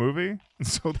 go to a movie. And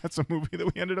so that's a movie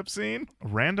that we ended up seeing. A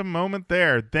random moment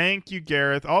there. Thank you,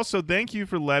 Gareth. Also, thank you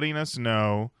for letting us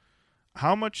know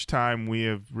how much time we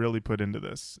have really put into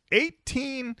this.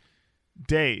 18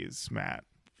 days, Matt,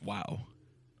 Wow.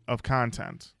 of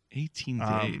content. 18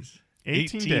 days.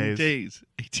 18 days.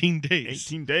 18 days.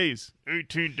 18 days.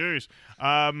 18 days.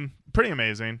 Pretty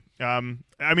amazing. I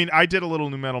mean, I did a little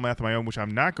new metal math of my own, which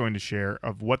I'm not going to share,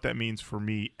 of what that means for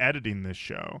me editing this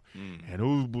show. And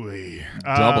oh boy.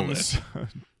 Double it.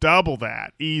 Double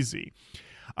that. Easy.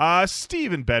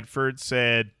 Stephen Bedford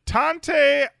said,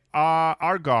 Tante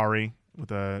Argari,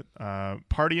 with a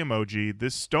party emoji.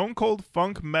 This stone cold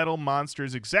funk metal monster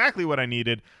is exactly what I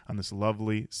needed on this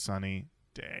lovely sunny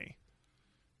day.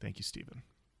 Thank you, Stephen.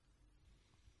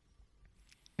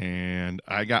 And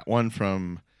I got one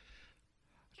from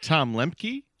Tom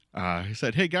Lemke. He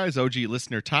said, hey guys, OG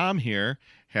listener Tom here.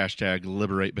 Hashtag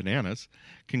liberate bananas.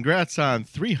 Congrats on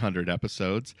 300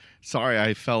 episodes. Sorry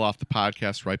I fell off the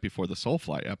podcast right before the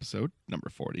Soulfly episode, number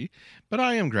 40. But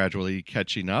I am gradually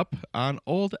catching up on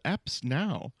old eps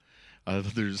now.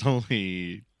 There's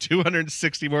only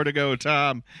 260 more to go,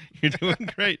 Tom. You're doing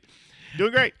great.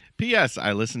 Doing great. P.S.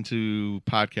 I listen to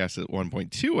podcasts at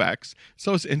 1.2x,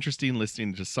 so it's interesting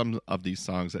listening to some of these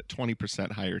songs at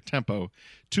 20% higher tempo.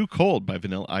 Too Cold by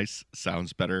Vanilla Ice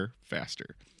sounds better,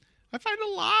 faster. I find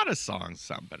a lot of songs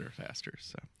sound better, faster.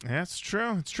 So That's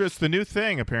true. It's true. It's the new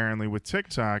thing, apparently, with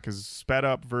TikTok is sped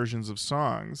up versions of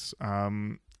songs.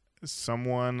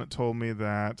 Someone told me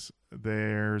that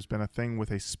there's been a thing with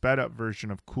a sped up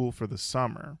version of Cool for the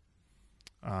Summer,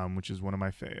 which is one of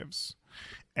my faves.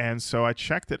 And so I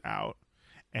checked it out,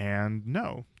 and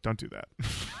no, don't do that.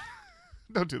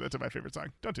 Don't do that to my favorite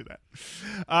song. Don't do that.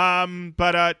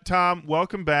 But Tom,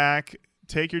 welcome back.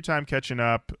 Take your time catching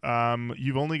up.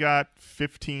 You've only got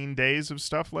 15 days of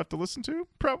stuff left to listen to,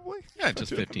 probably? yeah,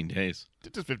 just 15 days.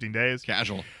 Just 15 days.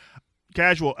 Casual.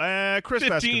 Chris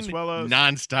 15 Vasconcelos.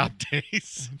 non-stop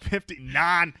days.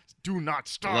 59. Do not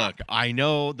stop. Look, I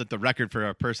know that the record for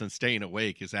a person staying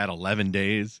awake is at 11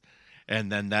 days, and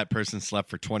then that person slept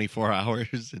for 24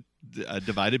 hours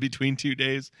divided between 2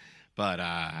 days. But,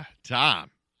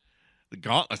 Tom, the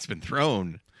gauntlet's been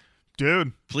thrown.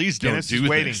 Dude. Please don't Guinness do is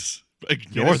waiting. this.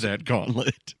 Ignore Guinness- that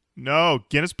gauntlet. No,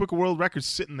 Guinness Book of World Records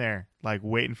sitting there, like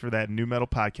waiting for that new metal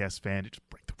podcast fan to just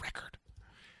break the record.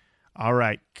 All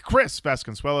right. Chris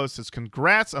Vasconcelos says,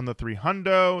 congrats on the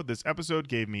 300. This episode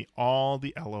gave me all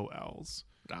the LOLs.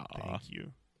 Aw. Thank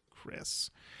you, Chris.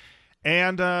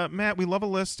 And Matt, we love a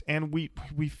list, and we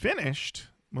finished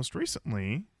most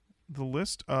recently the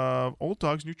list of Old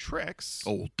Dog's New Tricks.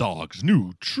 Old Dog's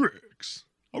New Tricks.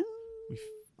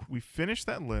 We finished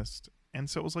that list, and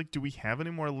so it was like, do we have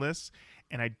any more lists?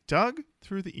 And I dug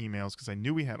through the emails because I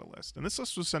knew we had a list. And this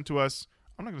list was sent to us,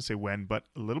 I'm not going to say when, but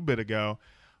a little bit ago,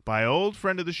 by old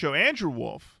friend of the show, Andrew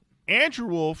Wolf. Andrew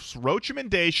Wolf's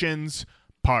Roachamendations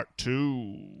Part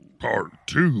 2. Part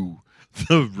 2.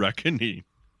 The Reckoning.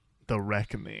 The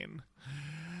Reckoning.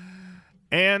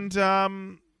 And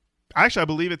actually, I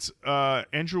believe it's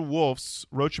Andrew Wolf's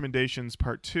Roachamendations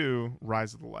Part 2,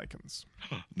 Rise of the Lycans.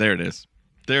 There it is.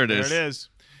 There it There is. it is.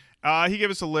 He gave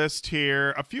us a list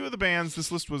here. A few of the bands,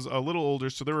 this list was a little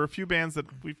older, so there were a few bands that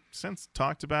we've since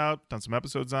talked about, done some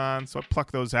episodes on, so I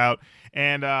plucked those out.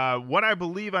 And what I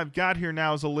believe I've got here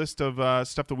now is a list of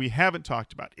stuff that we haven't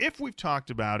talked about. If we've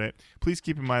talked about it, please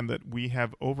keep in mind that we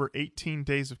have over 18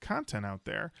 days of content out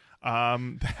there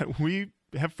that we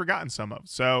have forgotten some of.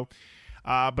 So,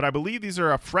 but I believe these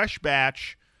are a fresh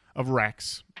batch of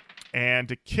Rex. And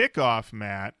to kick off,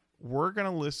 Matt, we're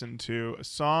going to listen to a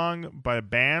song by a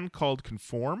band called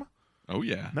Conform. Oh,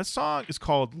 yeah. And that song is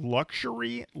called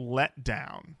Luxury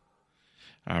Letdown.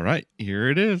 All right, here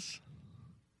it is.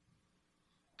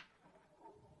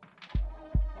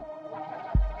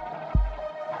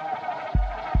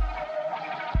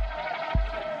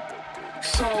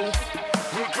 So,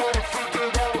 we're gonna figure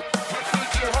it out. You think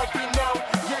you're happy now?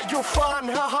 Yeah, you'll find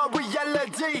how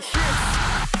reality hits.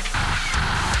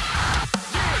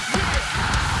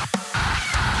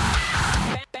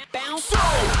 So,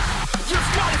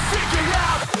 you've got to figure it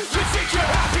out. You think you're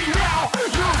happy now?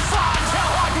 You'll find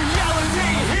how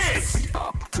reality hits.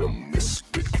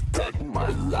 Optimistic that my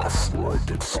last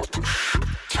word is such a shit.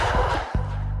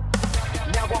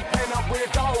 Now I'm fed up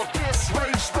with all of this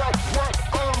rage that what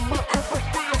I'm looking for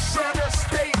real center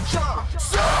stage.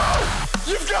 So,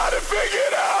 you've got to figure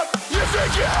it out. You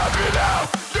think you're happy now?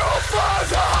 You'll find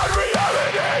how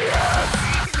reality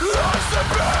hits. Lost the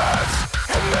best.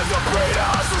 And there's a great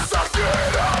house to suck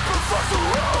it up and fuck the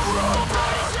road.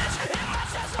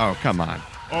 Oh, come on.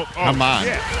 Oh, Come on.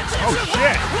 Shit. Oh,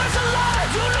 shit.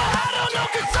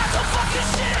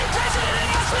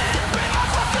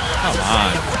 Come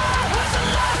on.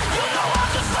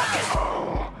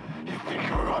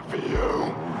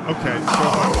 Okay, so...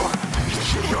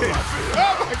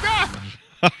 Oh, my God!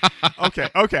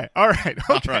 Okay, all right, okay.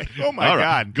 All right. Oh, my All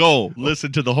right. God. Go.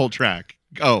 Listen to the whole track.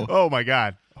 Go. Oh, my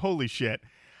God. Holy shit.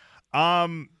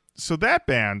 So that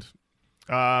band,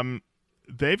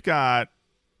 they've got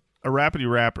a rappity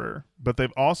rapper, but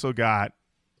they've also got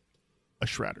a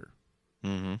shredder,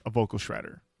 a vocal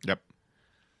shredder. Yep.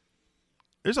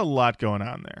 There's a lot going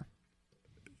on there.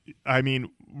 I mean,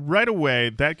 right away,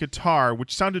 that guitar,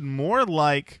 which sounded more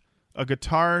like a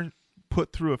guitar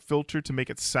put through a filter to make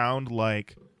it sound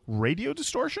like radio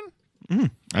distortion,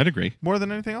 I'd agree. more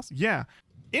than anything else. Yeah.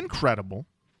 Incredible.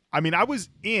 I mean, I was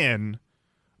in,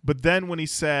 but then when he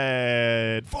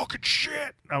said, fucking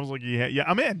shit, I was like, yeah,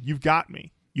 I'm in. You've got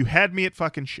me. You had me at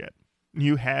fucking shit.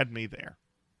 You had me there.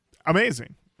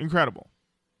 Amazing. Incredible.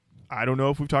 I don't know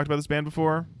if we've talked about this band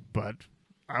before, but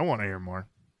I want to hear more.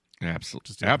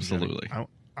 Absolutely.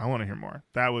 I want to hear more.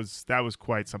 That was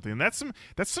quite something. And that's some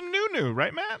new,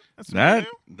 right, Matt? That's some new?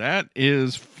 That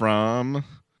is from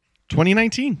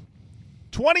 2019.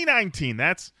 2019.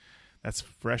 That's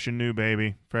fresh and new,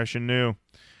 baby. Fresh and new.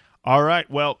 All right.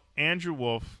 Well, Andrew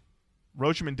Wolf,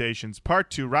 Roach Emendations, Part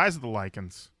 2, Rise of the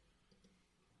Lycans.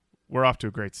 We're off to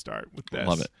a great start with this.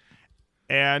 Love it.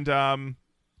 And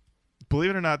believe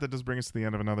it or not, that does bring us to the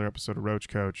end of another episode of Roach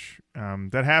Coach.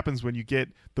 That happens when you get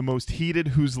the most heated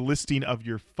who's listing of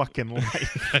your fucking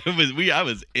life. I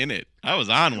was in it. I was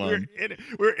on one. We're in it.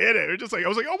 We're just like, I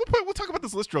was like, oh, we'll talk about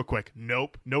this list real quick.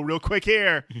 Nope. No real quick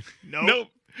here. Nope.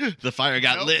 The fire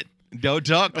got lit. Don't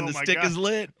talk when Oh the my stick God. is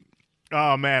lit.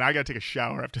 Oh, man, I got to take a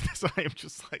shower after this. I am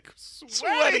just like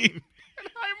sweating.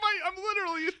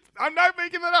 I'm not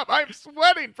making that up. I'm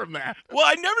sweating from that. Well,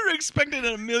 I never expected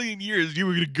in a million years you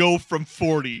were going to go from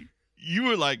 40. You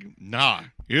were like, nah,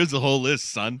 here's the whole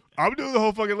list, son. I'm doing the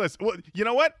whole fucking list. Well, you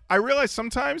know what? I realize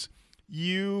sometimes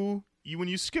you when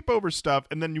you skip over stuff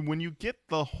and then when you get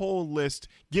the whole list,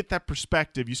 get that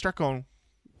perspective, you start going,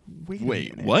 wait a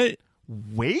minute. What?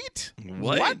 Wait?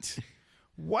 What?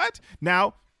 What?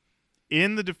 Now,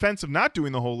 in the defense of not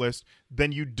doing the whole list,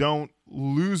 then you don't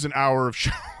lose an hour of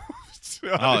shows.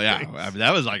 Oh, yeah. I mean,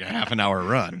 that was like a half an hour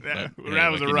run. That But, yeah,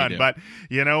 was what a can run. you do? But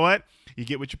you know what? You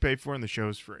get what you pay for, and the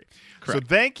show's free. Correct. So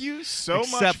thank you so much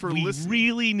Except for we listening.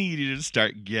 really needed to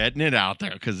start getting it out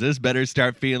there because this better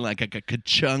start feeling like a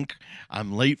chunk.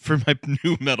 I'm late for my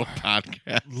new metal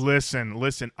podcast.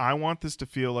 Listen. I want this to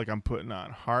feel like I'm putting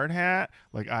on hard hat,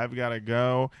 like I've got to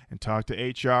go and talk to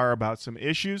HR about some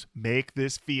issues. Make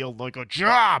this feel like a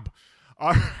job.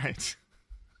 All right.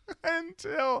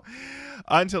 Until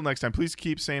next time, please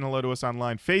keep saying hello to us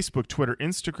online. Facebook, Twitter,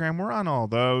 Instagram. We're on all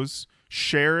those.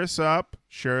 Share us up.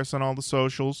 Share us on all the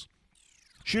socials.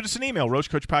 Shoot us an email,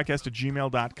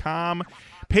 roachcoachpodcast@gmail.com,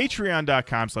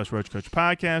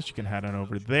 patreon.com/roachcoachpodcast. You can head on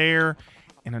over there.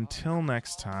 And until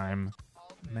next time,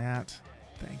 Matt,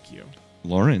 thank you.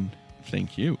 Lauren,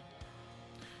 thank you.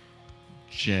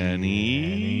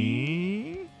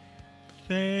 Jenny,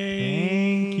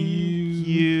 thank you.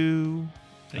 you.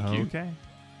 Thank you. Okay.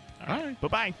 All right.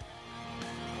 Bye-bye.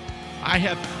 I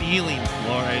have feelings,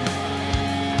 Lauren.